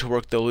forbidden to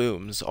work the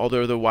looms,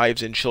 although the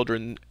wives and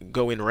children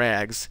go in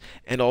rags,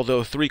 and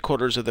although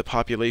 3/4 of the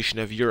population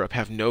of Europe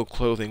have no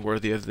clothing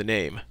worthy of the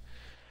name.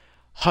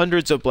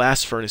 Hundreds of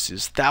blast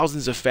furnaces,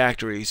 thousands of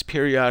factories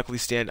periodically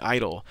stand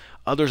idle,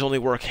 others only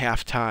work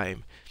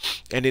half-time,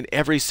 and in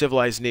every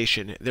civilized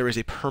nation there is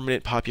a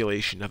permanent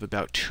population of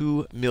about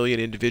 2 million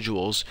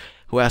individuals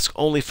who ask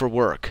only for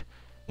work.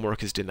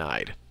 Work is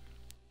denied.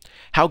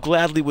 How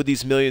gladly would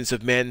these millions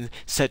of men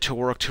set to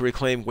work to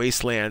reclaim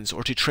wastelands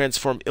or to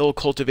transform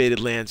ill-cultivated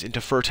lands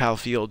into fertile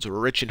fields or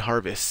rich in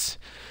harvests.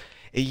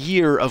 A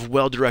year of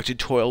well-directed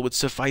toil would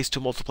suffice to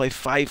multiply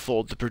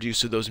fivefold the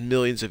produce of those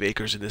millions of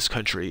acres in this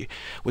country,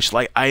 which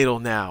lie idle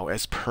now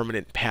as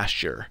permanent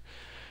pasture.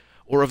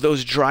 Or of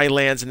those dry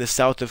lands in the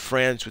south of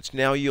France, which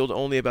now yield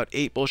only about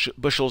 8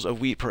 bushels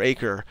of wheat per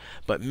acre.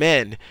 But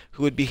men,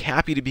 who would be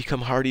happy to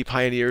become hardy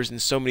pioneers in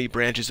so many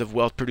branches of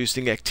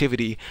wealth-producing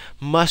activity,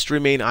 must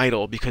remain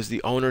idle because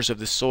the owners of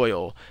the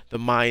soil, the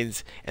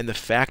mines, and the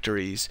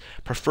factories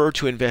prefer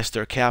to invest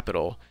their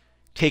capital,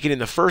 taken in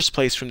the first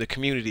place from the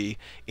community,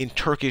 in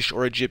Turkish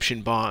or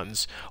Egyptian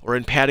bonds, or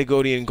in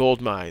Patagonian gold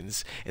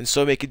mines, and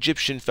so make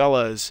Egyptian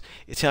fellahs,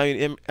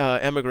 Italian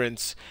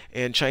emigrants,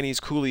 and Chinese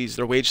coolies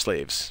their wage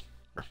slaves.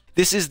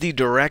 This is the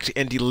direct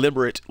and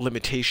deliberate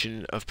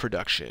limitation of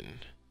production.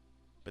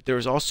 But there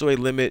is also a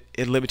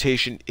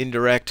limitation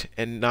indirect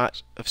and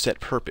not of set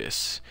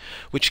purpose,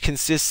 which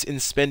consists in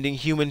spending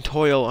human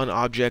toil on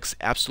objects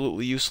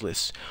absolutely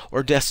useless,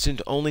 or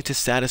destined only to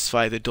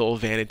satisfy the dull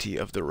vanity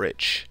of the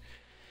rich.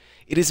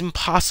 It is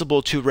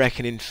impossible to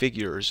reckon in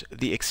figures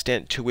the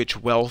extent to which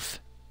wealth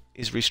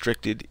is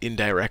restricted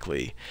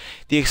indirectly,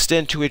 the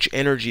extent to which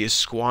energy is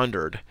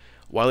squandered,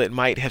 while it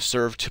might have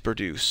served to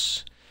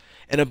produce,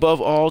 and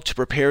above all to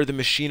prepare the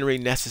machinery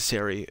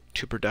necessary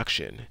to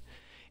production.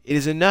 It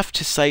is enough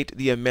to cite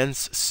the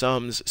immense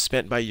sums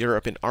spent by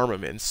Europe in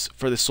armaments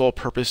for the sole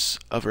purpose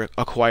of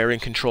acquiring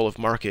control of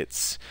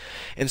markets,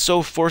 and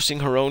so forcing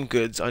her own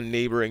goods on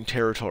neighboring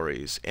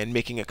territories and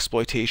making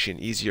exploitation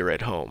easier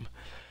at home.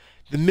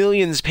 The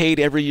millions paid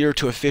every year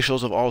to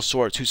officials of all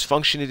sorts whose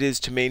function it is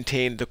to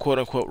maintain the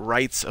quote-unquote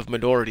rights of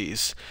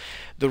minorities,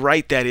 the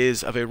right, that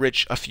is, of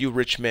a few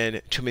rich men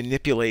to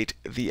manipulate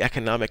the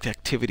economic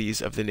activities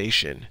of the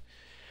nation.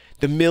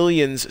 The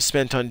millions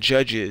spent on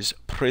judges,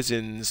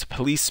 prisons,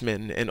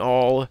 policemen, and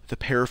all the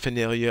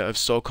paraphernalia of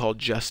so-called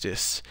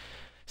justice,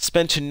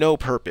 spent to no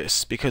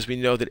purpose, because we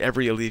know that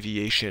every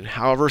alleviation,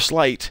 however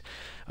slight,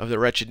 of the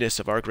wretchedness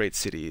of our great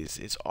cities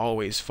is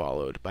always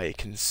followed by a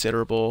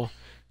considerable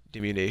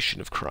diminution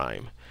of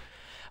crime.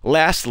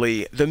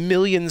 Lastly, the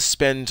millions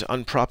spent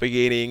on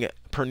propagating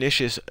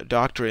pernicious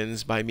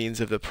doctrines by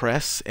means of the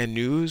press and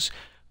news,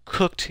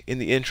 cooked in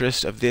the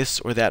interest of this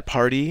or that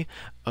party,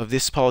 of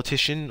this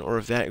politician, or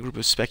of that group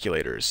of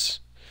speculators.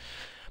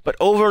 But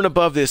over and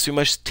above this, we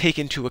must take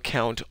into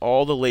account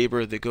all the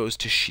labor that goes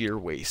to sheer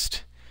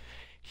waste.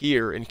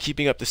 Here, in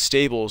keeping up the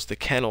stables, the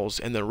kennels,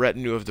 and the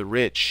retinue of the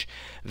rich.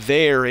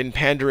 There, in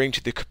pandering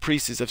to the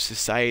caprices of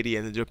society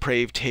and the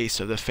depraved tastes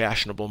of the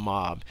fashionable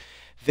mob.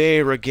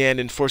 There, again,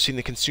 in forcing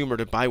the consumer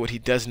to buy what he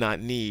does not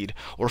need,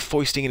 or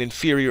foisting an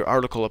inferior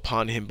article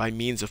upon him by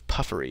means of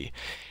puffery.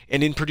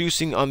 And in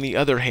producing, on the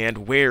other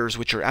hand, wares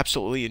which are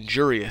absolutely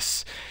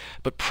injurious,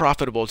 but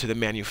profitable to the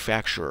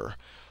manufacturer.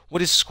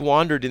 What is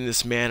squandered in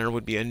this manner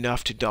would be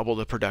enough to double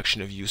the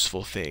production of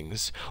useful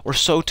things, or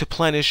so to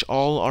plenish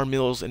all our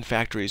mills and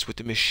factories with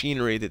the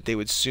machinery that they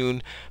would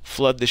soon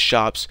flood the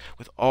shops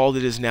with all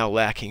that is now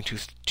lacking to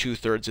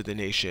two-thirds of the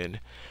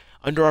nation.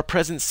 Under our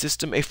present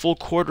system, a full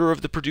quarter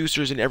of the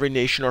producers in every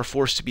nation are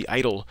forced to be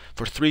idle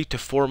for 3 to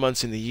 4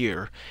 months in the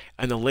year,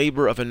 and the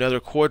labor of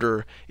another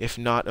quarter, if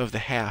not of the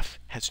half,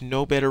 has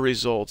no better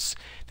results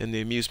than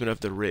the amusement of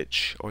the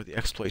rich or the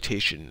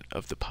exploitation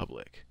of the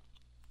public.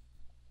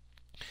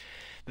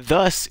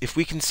 Thus, if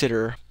we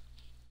consider,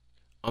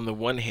 on the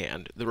one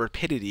hand, the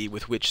rapidity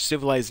with which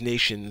civilized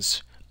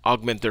nations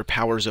augment their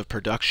powers of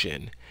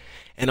production,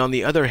 and on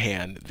the other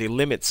hand, the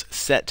limits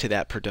set to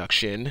that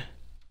production,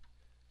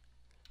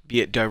 be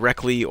it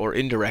directly or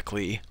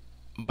indirectly,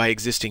 by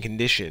existing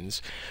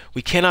conditions,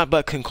 we cannot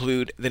but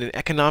conclude that an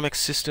economic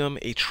system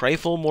a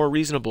trifle more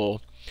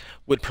reasonable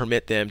would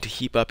permit them to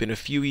heap up in a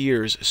few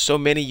years so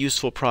many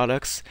useful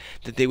products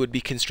that they would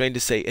be constrained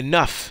to say,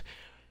 "Enough!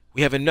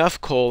 We have enough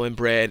coal and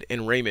bread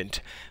and raiment.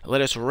 Let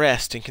us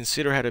rest and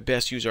consider how to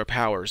best use our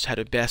powers, how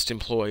to best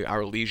employ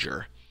our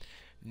leisure."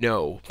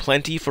 No,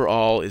 plenty for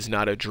all is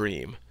not a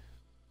dream,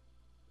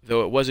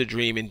 though it was a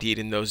dream indeed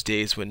in those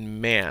days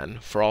when man,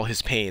 for all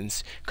his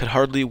pains, could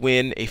hardly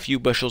win a few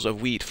bushels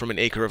of wheat from an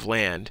acre of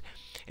land,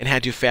 and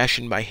had to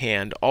fashion by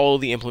hand all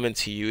the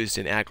implements he used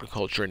in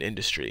agriculture and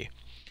industry.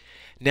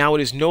 Now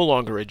it is no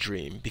longer a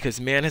dream, because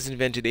man has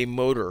invented a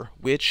motor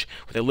which,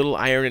 with a little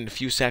iron and a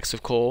few sacks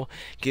of coal,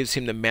 gives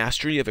him the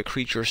mastery of a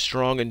creature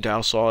strong and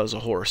docile as a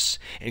horse,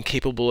 and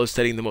capable of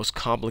setting the most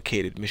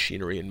complicated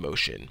machinery in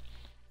motion.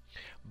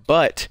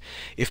 But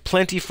if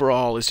plenty for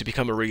all is to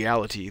become a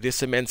reality,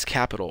 this immense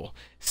capital,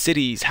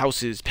 cities,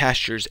 houses,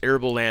 pastures,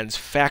 arable lands,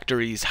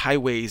 factories,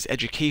 highways,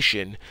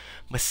 education,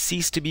 must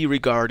cease to be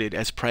regarded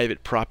as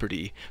private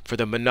property for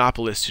the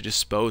monopolist to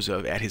dispose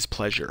of at his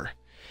pleasure.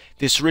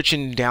 This rich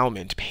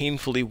endowment,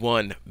 painfully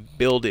won,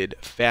 builded,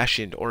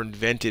 fashioned, or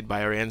invented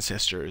by our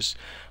ancestors,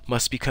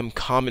 must become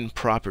common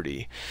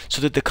property,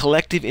 so that the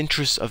collective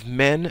interests of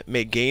men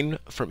may gain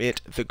from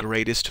it the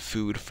greatest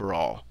food for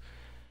all.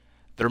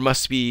 There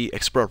must be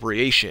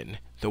expropriation,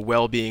 the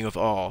well-being of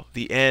all,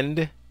 the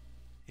end,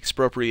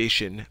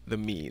 expropriation, the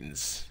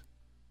means.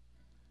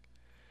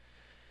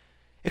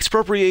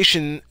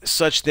 Expropriation,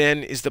 such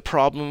then, is the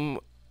problem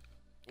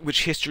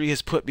which history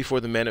has put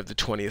before the men of the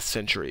 20th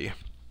century.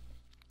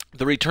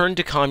 The return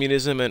to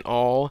communism and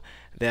all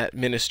that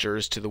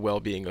ministers to the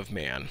well-being of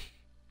man.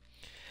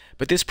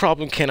 But this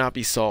problem cannot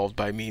be solved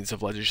by means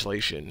of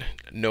legislation.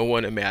 No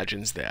one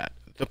imagines that.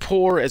 The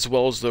poor, as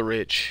well as the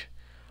rich,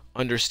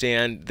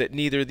 understand that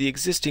neither the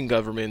existing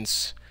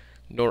governments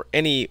nor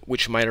any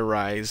which might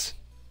arise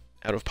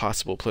out of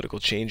possible political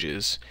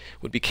changes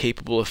would be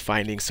capable of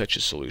finding such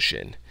a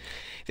solution.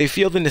 They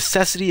feel the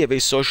necessity of a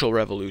social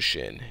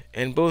revolution,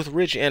 and both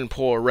rich and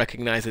poor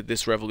recognize that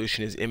this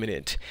revolution is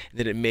imminent, and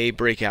that it may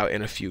break out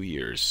in a few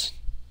years.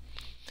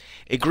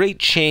 A great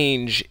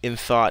change in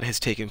thought has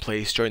taken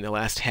place during the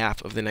last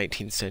half of the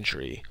 19th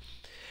century.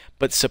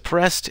 But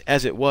suppressed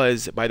as it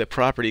was by the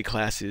property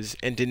classes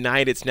and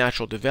denied its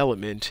natural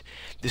development,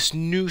 this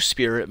new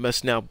spirit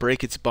must now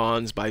break its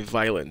bonds by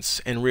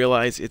violence and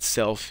realize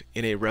itself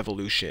in a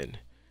revolution.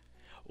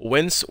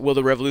 Whence will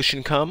the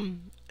revolution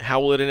come? How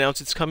will it announce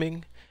its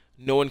coming?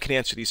 No one can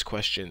answer these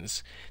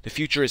questions. The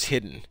future is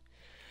hidden.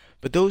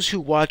 But those who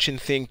watch and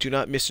think do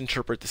not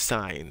misinterpret the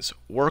signs.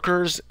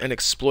 Workers and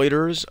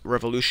exploiters,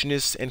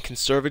 revolutionists and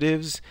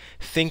conservatives,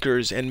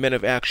 thinkers and men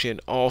of action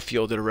all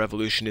feel that a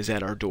revolution is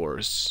at our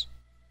doors.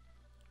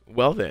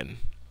 Well then,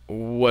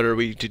 what are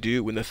we to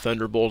do when the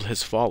thunderbolt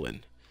has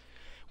fallen?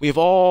 We have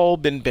all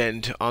been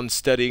bent on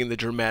studying the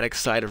dramatic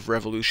side of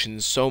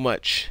revolutions so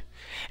much,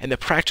 and the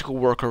practical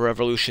work of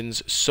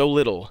revolutions so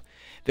little,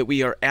 that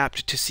we are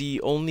apt to see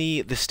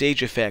only the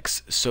stage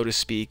effects, so to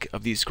speak,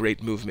 of these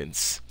great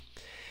movements.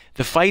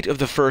 The fight of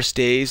the first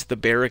days, the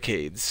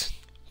barricades.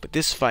 But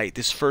this fight,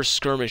 this first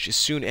skirmish, is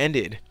soon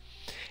ended,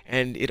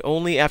 and it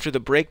only after the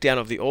breakdown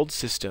of the old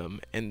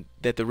system and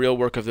that the real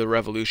work of the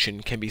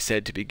revolution can be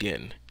said to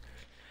begin.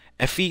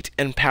 Effete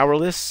and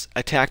powerless,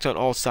 attacked on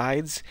all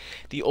sides,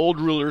 the old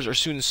rulers are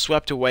soon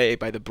swept away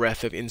by the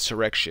breath of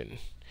insurrection.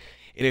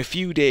 In a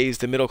few days,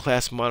 the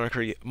middle-class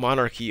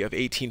monarchy of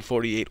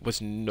 1848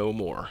 was no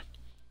more.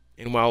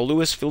 And while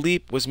Louis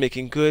Philippe was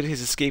making good his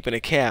escape in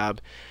a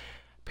cab,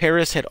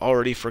 Paris had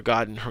already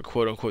forgotten her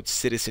quote-unquote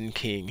citizen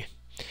king.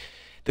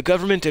 The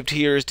government of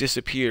Thiers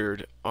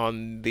disappeared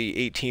on the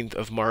 18th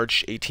of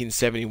March,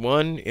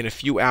 1871, in a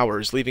few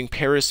hours, leaving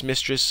Paris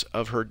mistress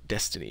of her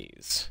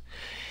destinies.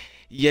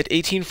 Yet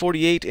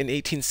 1848 and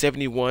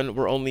 1871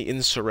 were only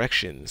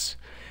insurrections.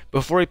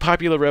 Before a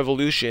popular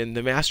revolution,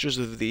 the masters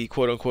of the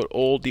quote-unquote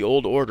old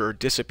order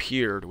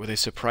disappeared with a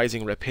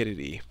surprising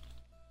rapidity.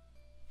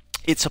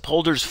 Its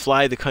upholders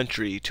fly the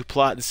country to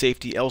plot in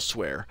safety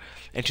elsewhere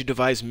and to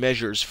devise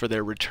measures for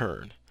their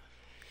return.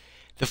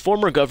 The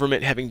former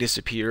government having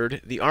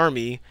disappeared, the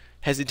army,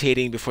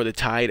 hesitating before the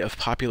tide of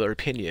popular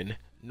opinion,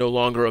 no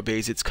longer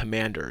obeys its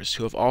commanders,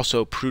 who have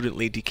also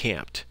prudently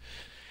decamped.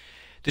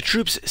 The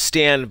troops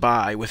stand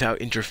by without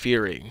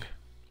interfering,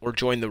 or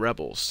join the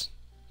rebels.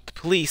 The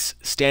police,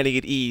 standing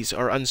at ease,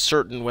 are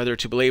uncertain whether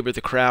to belabor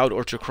the crowd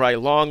or to cry,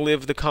 "Long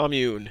live the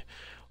Commune,"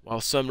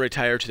 while some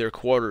retire to their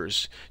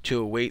quarters to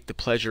await the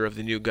pleasure of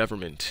the new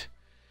government.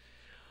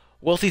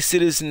 Wealthy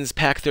citizens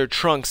pack their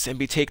trunks and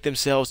betake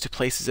themselves to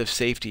places of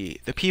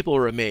safety. The people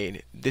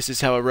remain. This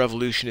is how a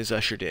revolution is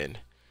ushered in.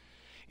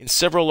 In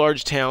several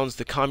large towns,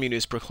 the Commune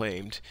is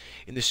proclaimed.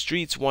 In the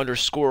streets wander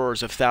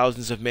scores of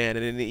thousands of men,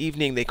 and in the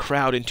evening they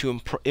crowd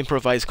into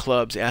improvised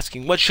clubs,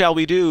 asking, "What shall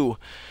we do?"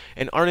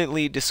 and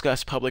ardently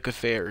discuss public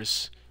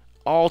affairs.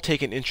 All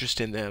take an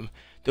interest in them.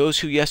 Those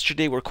who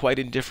yesterday were quite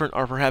indifferent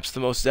are perhaps the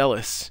most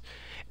zealous.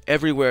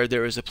 Everywhere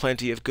there is a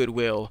plenty of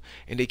goodwill,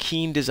 and a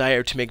keen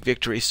desire to make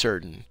victory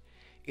certain.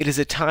 It is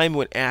a time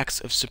when acts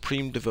of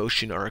supreme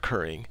devotion are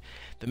occurring.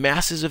 The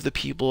masses of the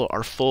people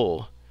are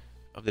full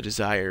of the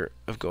desire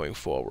of going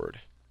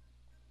forward.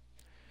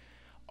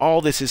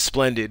 All this is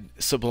splendid,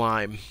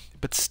 sublime,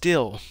 but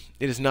still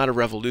it is not a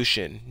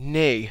revolution.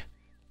 Nay,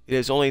 it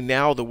is only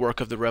now the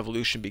work of the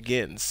revolution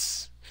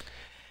begins.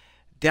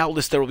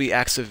 Doubtless there will be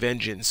acts of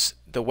vengeance.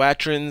 The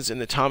Watrons and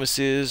the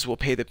Thomases will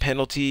pay the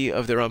penalty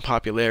of their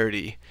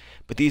unpopularity,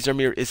 but these are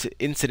mere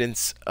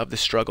incidents of the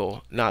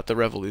struggle, not the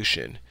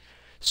revolution.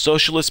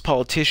 Socialist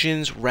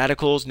politicians,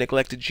 radicals,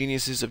 neglected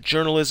geniuses of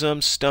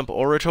journalism, stump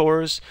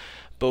orators,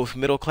 both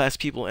middle-class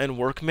people and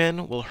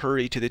workmen will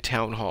hurry to the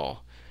town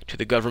hall, to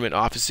the government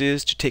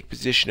offices, to take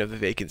possession of the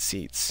vacant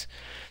seats.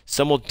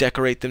 Some will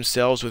decorate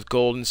themselves with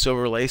gold and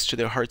silver lace to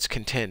their heart's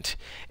content,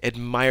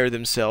 admire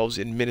themselves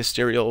in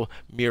ministerial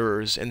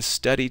mirrors, and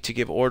study to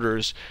give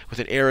orders with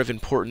an air of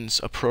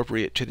importance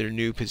appropriate to their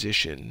new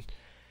position.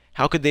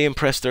 How could they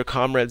impress their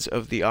comrades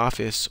of the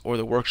office or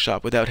the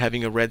workshop without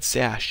having a red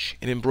sash,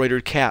 an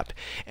embroidered cap,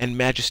 and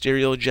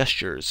magisterial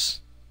gestures?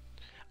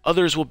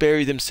 Others will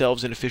bury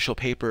themselves in official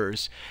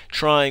papers,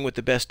 trying with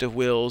the best of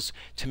wills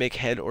to make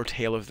head or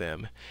tail of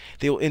them.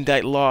 They will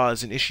indite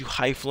laws and issue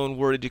high-flown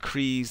worded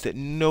decrees that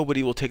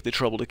nobody will take the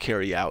trouble to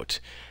carry out,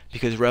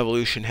 because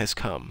revolution has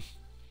come.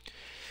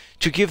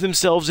 To give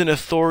themselves an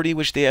authority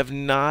which they have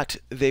not,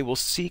 they will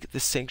seek the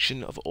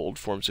sanction of old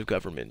forms of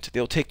government. They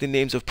will take the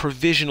names of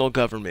provisional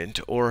government,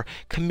 or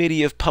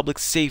committee of public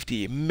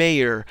safety,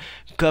 mayor,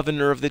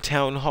 governor of the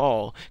town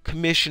hall,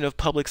 commission of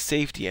public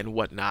safety, and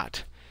what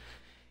not.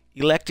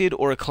 Elected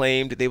or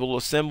acclaimed, they will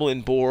assemble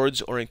in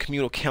boards or in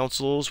communal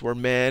councils where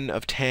men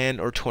of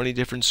 10 or 20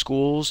 different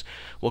schools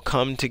will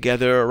come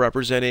together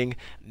representing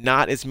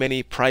not as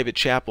many private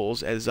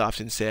chapels, as is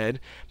often said,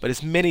 but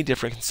as many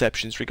different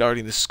conceptions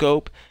regarding the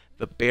scope,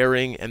 the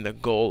bearing, and the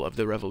goal of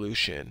the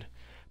revolution.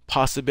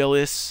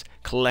 Possibilists,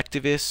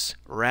 collectivists,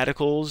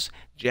 radicals,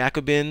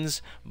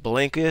 Jacobins,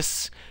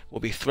 Blanquists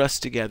will be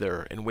thrust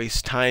together and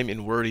waste time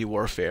in wordy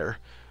warfare.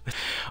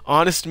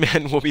 Honest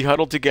men will be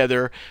huddled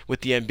together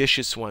with the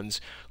ambitious ones,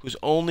 whose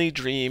only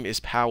dream is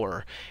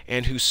power,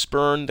 and who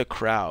spurn the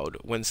crowd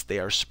whence they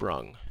are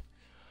sprung.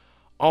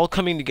 All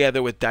coming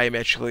together with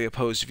diametrically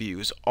opposed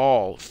views,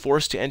 all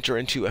forced to enter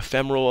into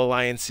ephemeral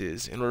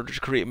alliances in order to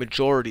create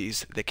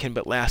majorities that can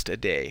but last a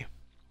day.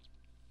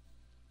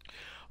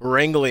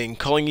 Wrangling,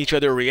 calling each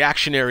other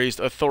reactionaries,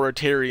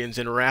 authoritarians,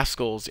 and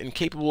rascals,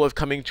 incapable of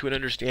coming to an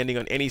understanding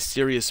on any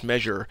serious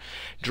measure,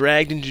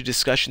 dragged into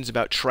discussions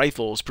about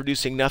trifles,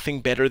 producing nothing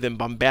better than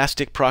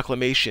bombastic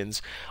proclamations,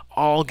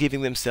 all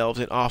giving themselves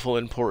an awful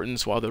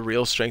importance while the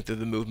real strength of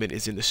the movement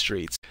is in the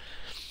streets.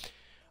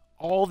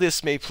 All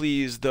this may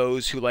please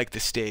those who like the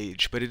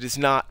stage, but it is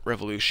not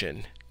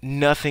revolution.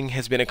 Nothing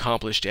has been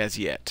accomplished as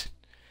yet.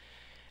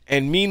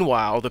 And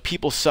meanwhile, the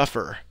people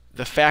suffer.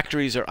 The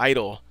factories are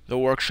idle. The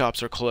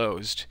workshops are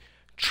closed.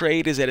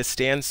 Trade is at a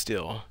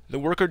standstill. The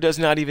worker does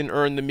not even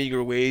earn the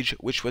meager wage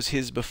which was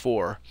his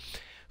before.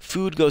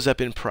 Food goes up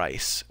in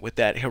price. With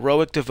that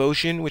heroic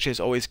devotion which has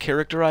always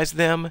characterized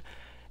them,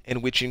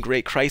 and which in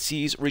great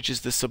crises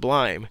reaches the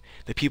sublime,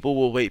 the people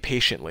will wait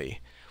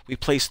patiently. We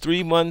place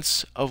 3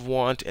 months of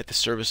want at the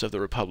service of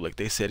the Republic,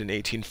 they said in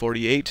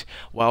 1848,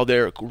 while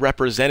their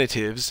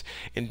representatives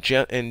and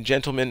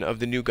gentlemen of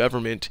the new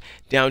government,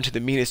 down to the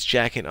meanest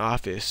jack in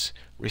office,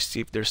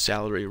 received their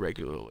salary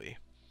regularly.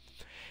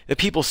 The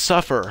people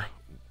suffer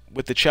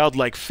with the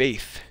childlike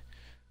faith,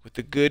 with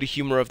the good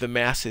humor of the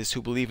masses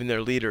who believe in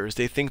their leaders.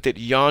 They think that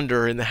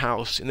yonder in the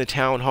House, in the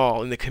Town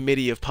Hall, in the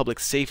Committee of Public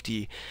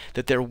Safety,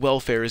 that their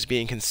welfare is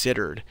being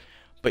considered.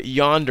 But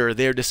yonder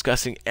they are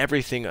discussing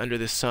everything under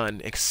the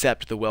sun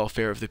except the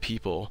welfare of the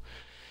people.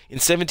 In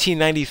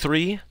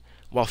 1793,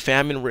 while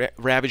famine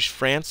ravaged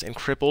France and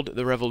crippled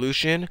the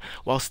Revolution,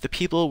 whilst the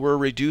people were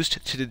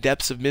reduced to the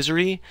depths of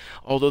misery,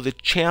 although the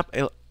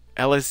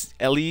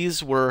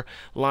Champs-Élysées were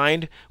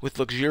lined with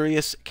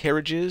luxurious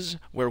carriages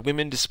where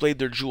women displayed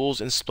their jewels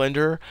and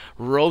splendor,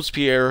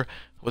 Robespierre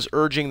was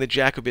urging the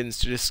Jacobins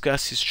to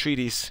discuss his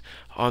treatise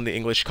on the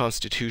English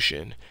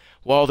Constitution.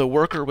 While the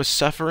worker was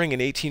suffering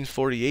in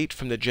 1848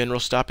 from the general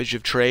stoppage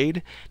of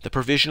trade, the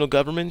Provisional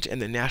Government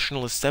and the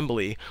National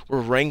Assembly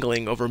were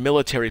wrangling over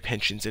military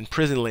pensions and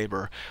prison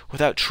labor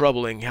without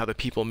troubling how the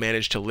people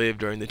managed to live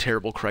during the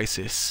terrible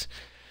crisis.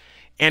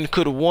 And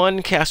could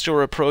one cast a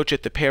reproach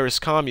at the Paris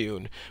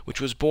Commune, which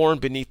was born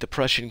beneath the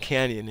Prussian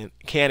cannon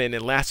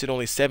and lasted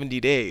only 70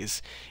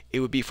 days,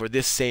 it would be for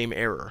this same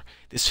error,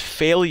 this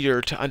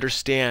failure to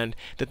understand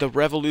that the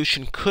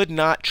revolution could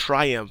not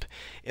triumph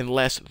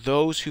unless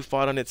those who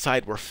fought on its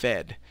side were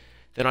fed,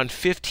 that on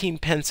 15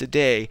 pence a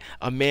day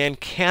a man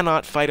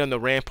cannot fight on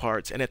the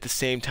ramparts and at the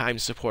same time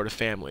support a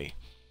family.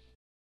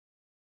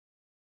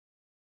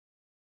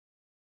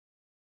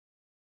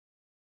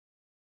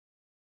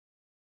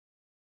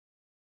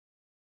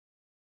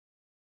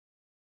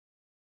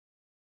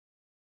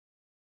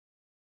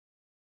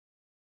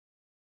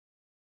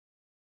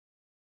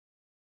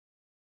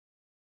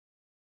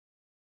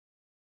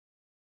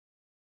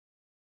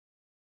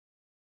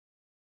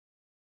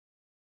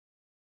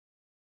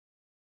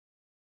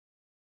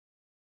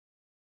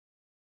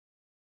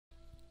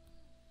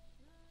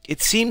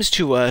 It seems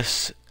to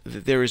us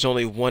that there is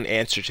only one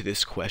answer to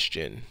this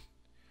question.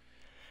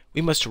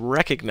 We must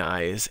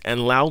recognize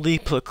and loudly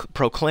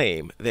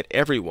proclaim that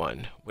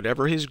everyone,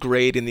 whatever his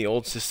grade in the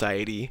old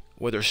society,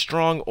 whether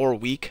strong or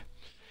weak,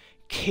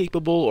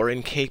 capable or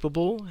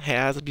incapable,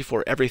 has,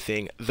 before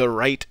everything, the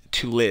right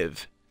to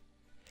live,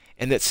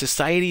 and that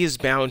society is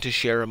bound to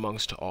share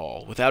amongst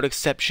all, without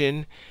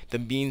exception, the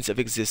means of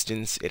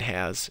existence it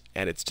has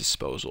at its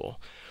disposal.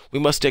 We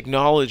must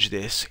acknowledge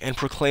this and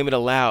proclaim it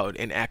aloud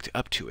and act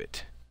up to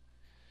it.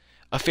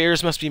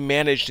 Affairs must be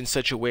managed in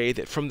such a way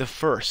that from the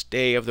first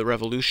day of the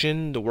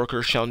revolution the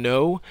worker shall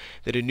know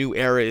that a new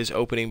era is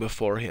opening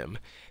before him,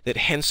 that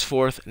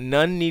henceforth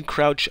none need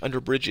crouch under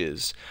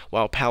bridges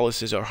while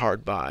palaces are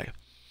hard by.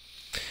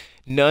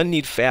 None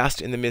need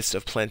fast in the midst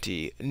of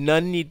plenty,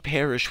 none need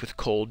perish with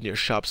cold near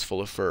shops full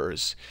of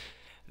furs,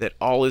 that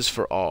all is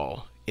for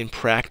all, in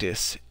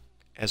practice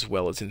as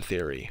well as in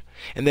theory,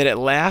 and that at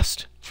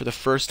last, for the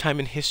first time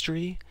in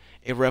history,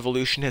 a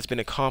revolution has been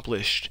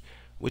accomplished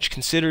which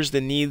considers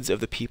the needs of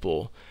the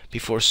people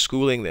before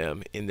schooling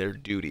them in their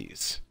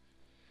duties.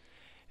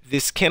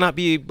 This cannot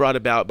be brought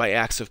about by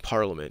acts of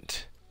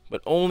parliament,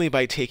 but only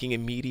by taking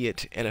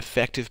immediate and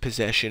effective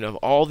possession of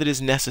all that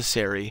is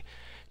necessary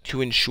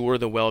to ensure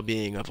the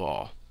well-being of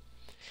all.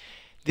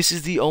 This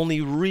is the only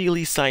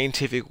really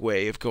scientific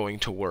way of going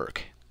to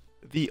work,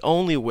 the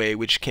only way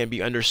which can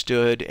be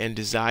understood and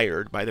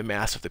desired by the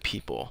mass of the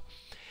people.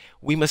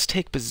 We must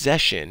take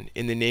possession,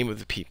 in the name of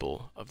the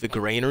people, of the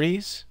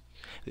granaries,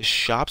 the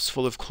shops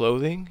full of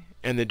clothing,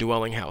 and the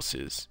dwelling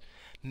houses.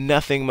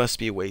 Nothing must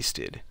be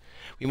wasted.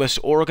 We must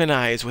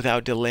organize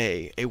without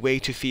delay a way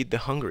to feed the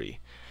hungry,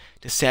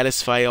 to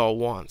satisfy all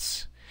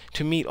wants,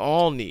 to meet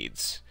all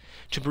needs,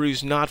 to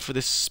produce not for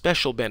the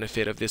special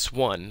benefit of this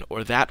one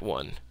or that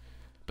one,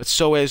 but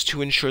so as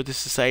to ensure the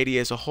society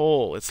as a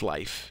whole its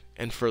life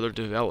and further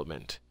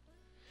development.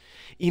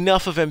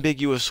 Enough of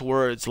ambiguous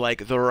words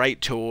like the right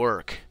to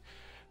work,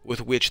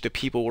 with which the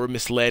people were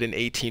misled in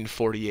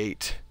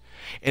 1848,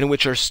 and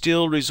which are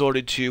still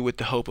resorted to with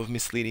the hope of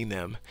misleading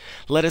them.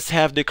 Let us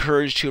have the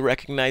courage to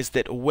recognize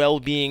that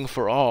well-being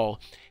for all,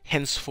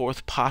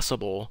 henceforth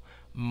possible,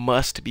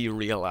 must be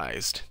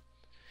realized.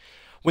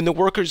 When the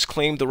workers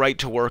claimed the right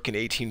to work in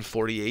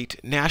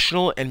 1848,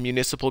 national and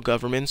municipal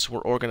governments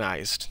were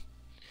organized,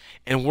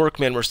 and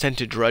workmen were sent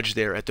to drudge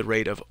there at the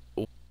rate of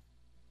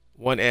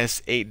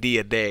 1s8d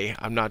a day.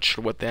 I'm not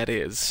sure what that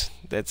is.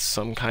 That's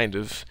some kind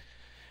of...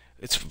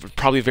 it's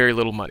probably very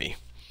little money.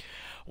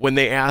 When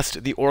they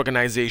asked the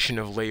organization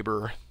of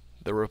labor,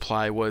 the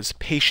reply was,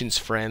 "Patience,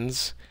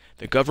 friends.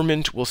 The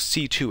government will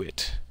see to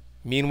it.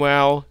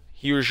 Meanwhile,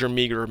 here's your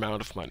meager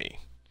amount of money.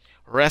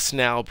 Rest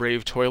now,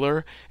 brave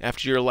toiler,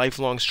 after your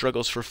lifelong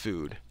struggles for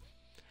food."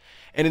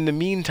 And in the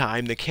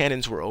meantime, the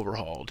cannons were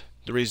overhauled,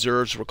 the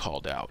reserves were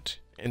called out,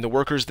 and the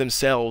workers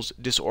themselves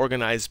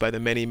disorganized by the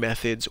many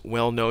methods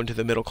well known to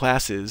the middle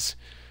classes,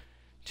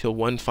 till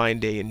one fine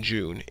day in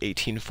June,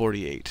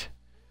 1848,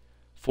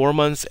 4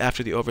 months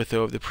after the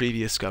overthrow of the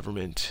previous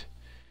government,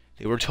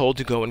 they were told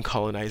to go and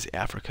colonize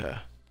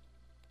Africa,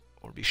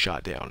 or be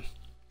shot down.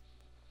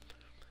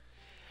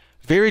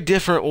 Very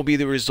different will be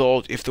the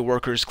result if the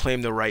workers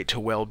claim the right to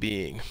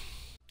well-being.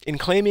 In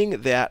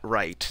claiming that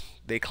right,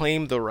 they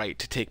claim the right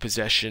to take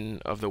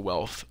possession of the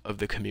wealth of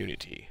the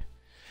community,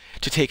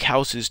 to take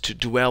houses to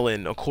dwell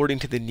in according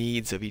to the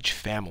needs of each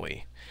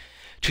family,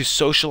 to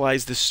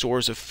socialize the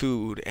stores of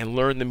food and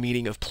learn the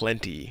meaning of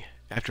plenty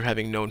after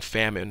having known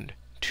famine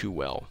too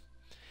well.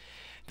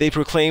 They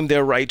proclaim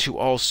their right to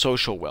all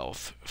social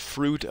wealth,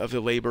 fruit of the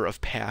labor of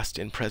past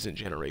and present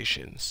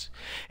generations,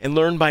 and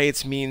learn by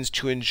its means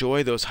to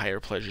enjoy those higher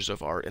pleasures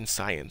of art and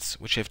science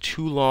which have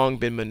too long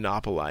been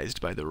monopolized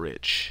by the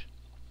rich.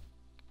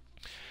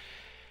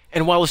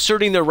 And while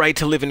asserting their right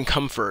to live in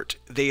comfort,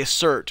 they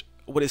assert,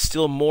 what is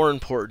still more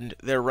important,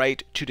 their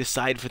right to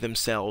decide for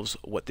themselves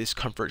what this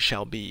comfort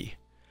shall be,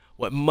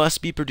 what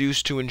must be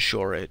produced to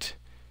ensure it,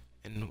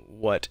 and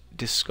what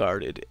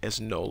discarded as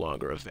no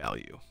longer of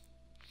value.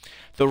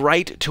 The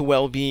right to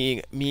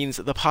well-being means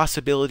the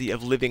possibility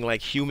of living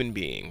like human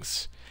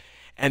beings,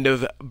 and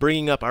of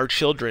bringing up our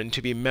children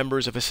to be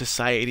members of a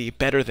society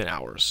better than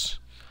ours,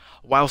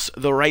 whilst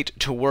the right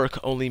to work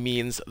only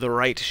means the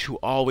right to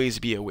always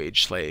be a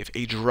wage slave,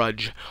 a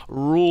drudge,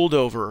 ruled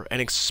over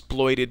and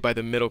exploited by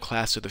the middle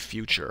class of the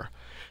future.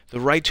 The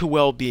right to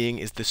well-being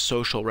is the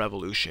social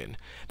revolution.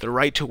 The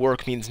right to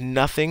work means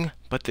nothing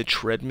but the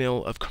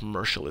treadmill of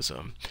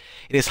commercialism.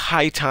 It is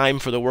high time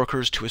for the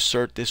workers to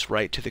assert this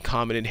right to the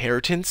common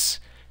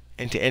inheritance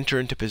and to enter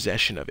into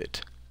possession of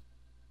it.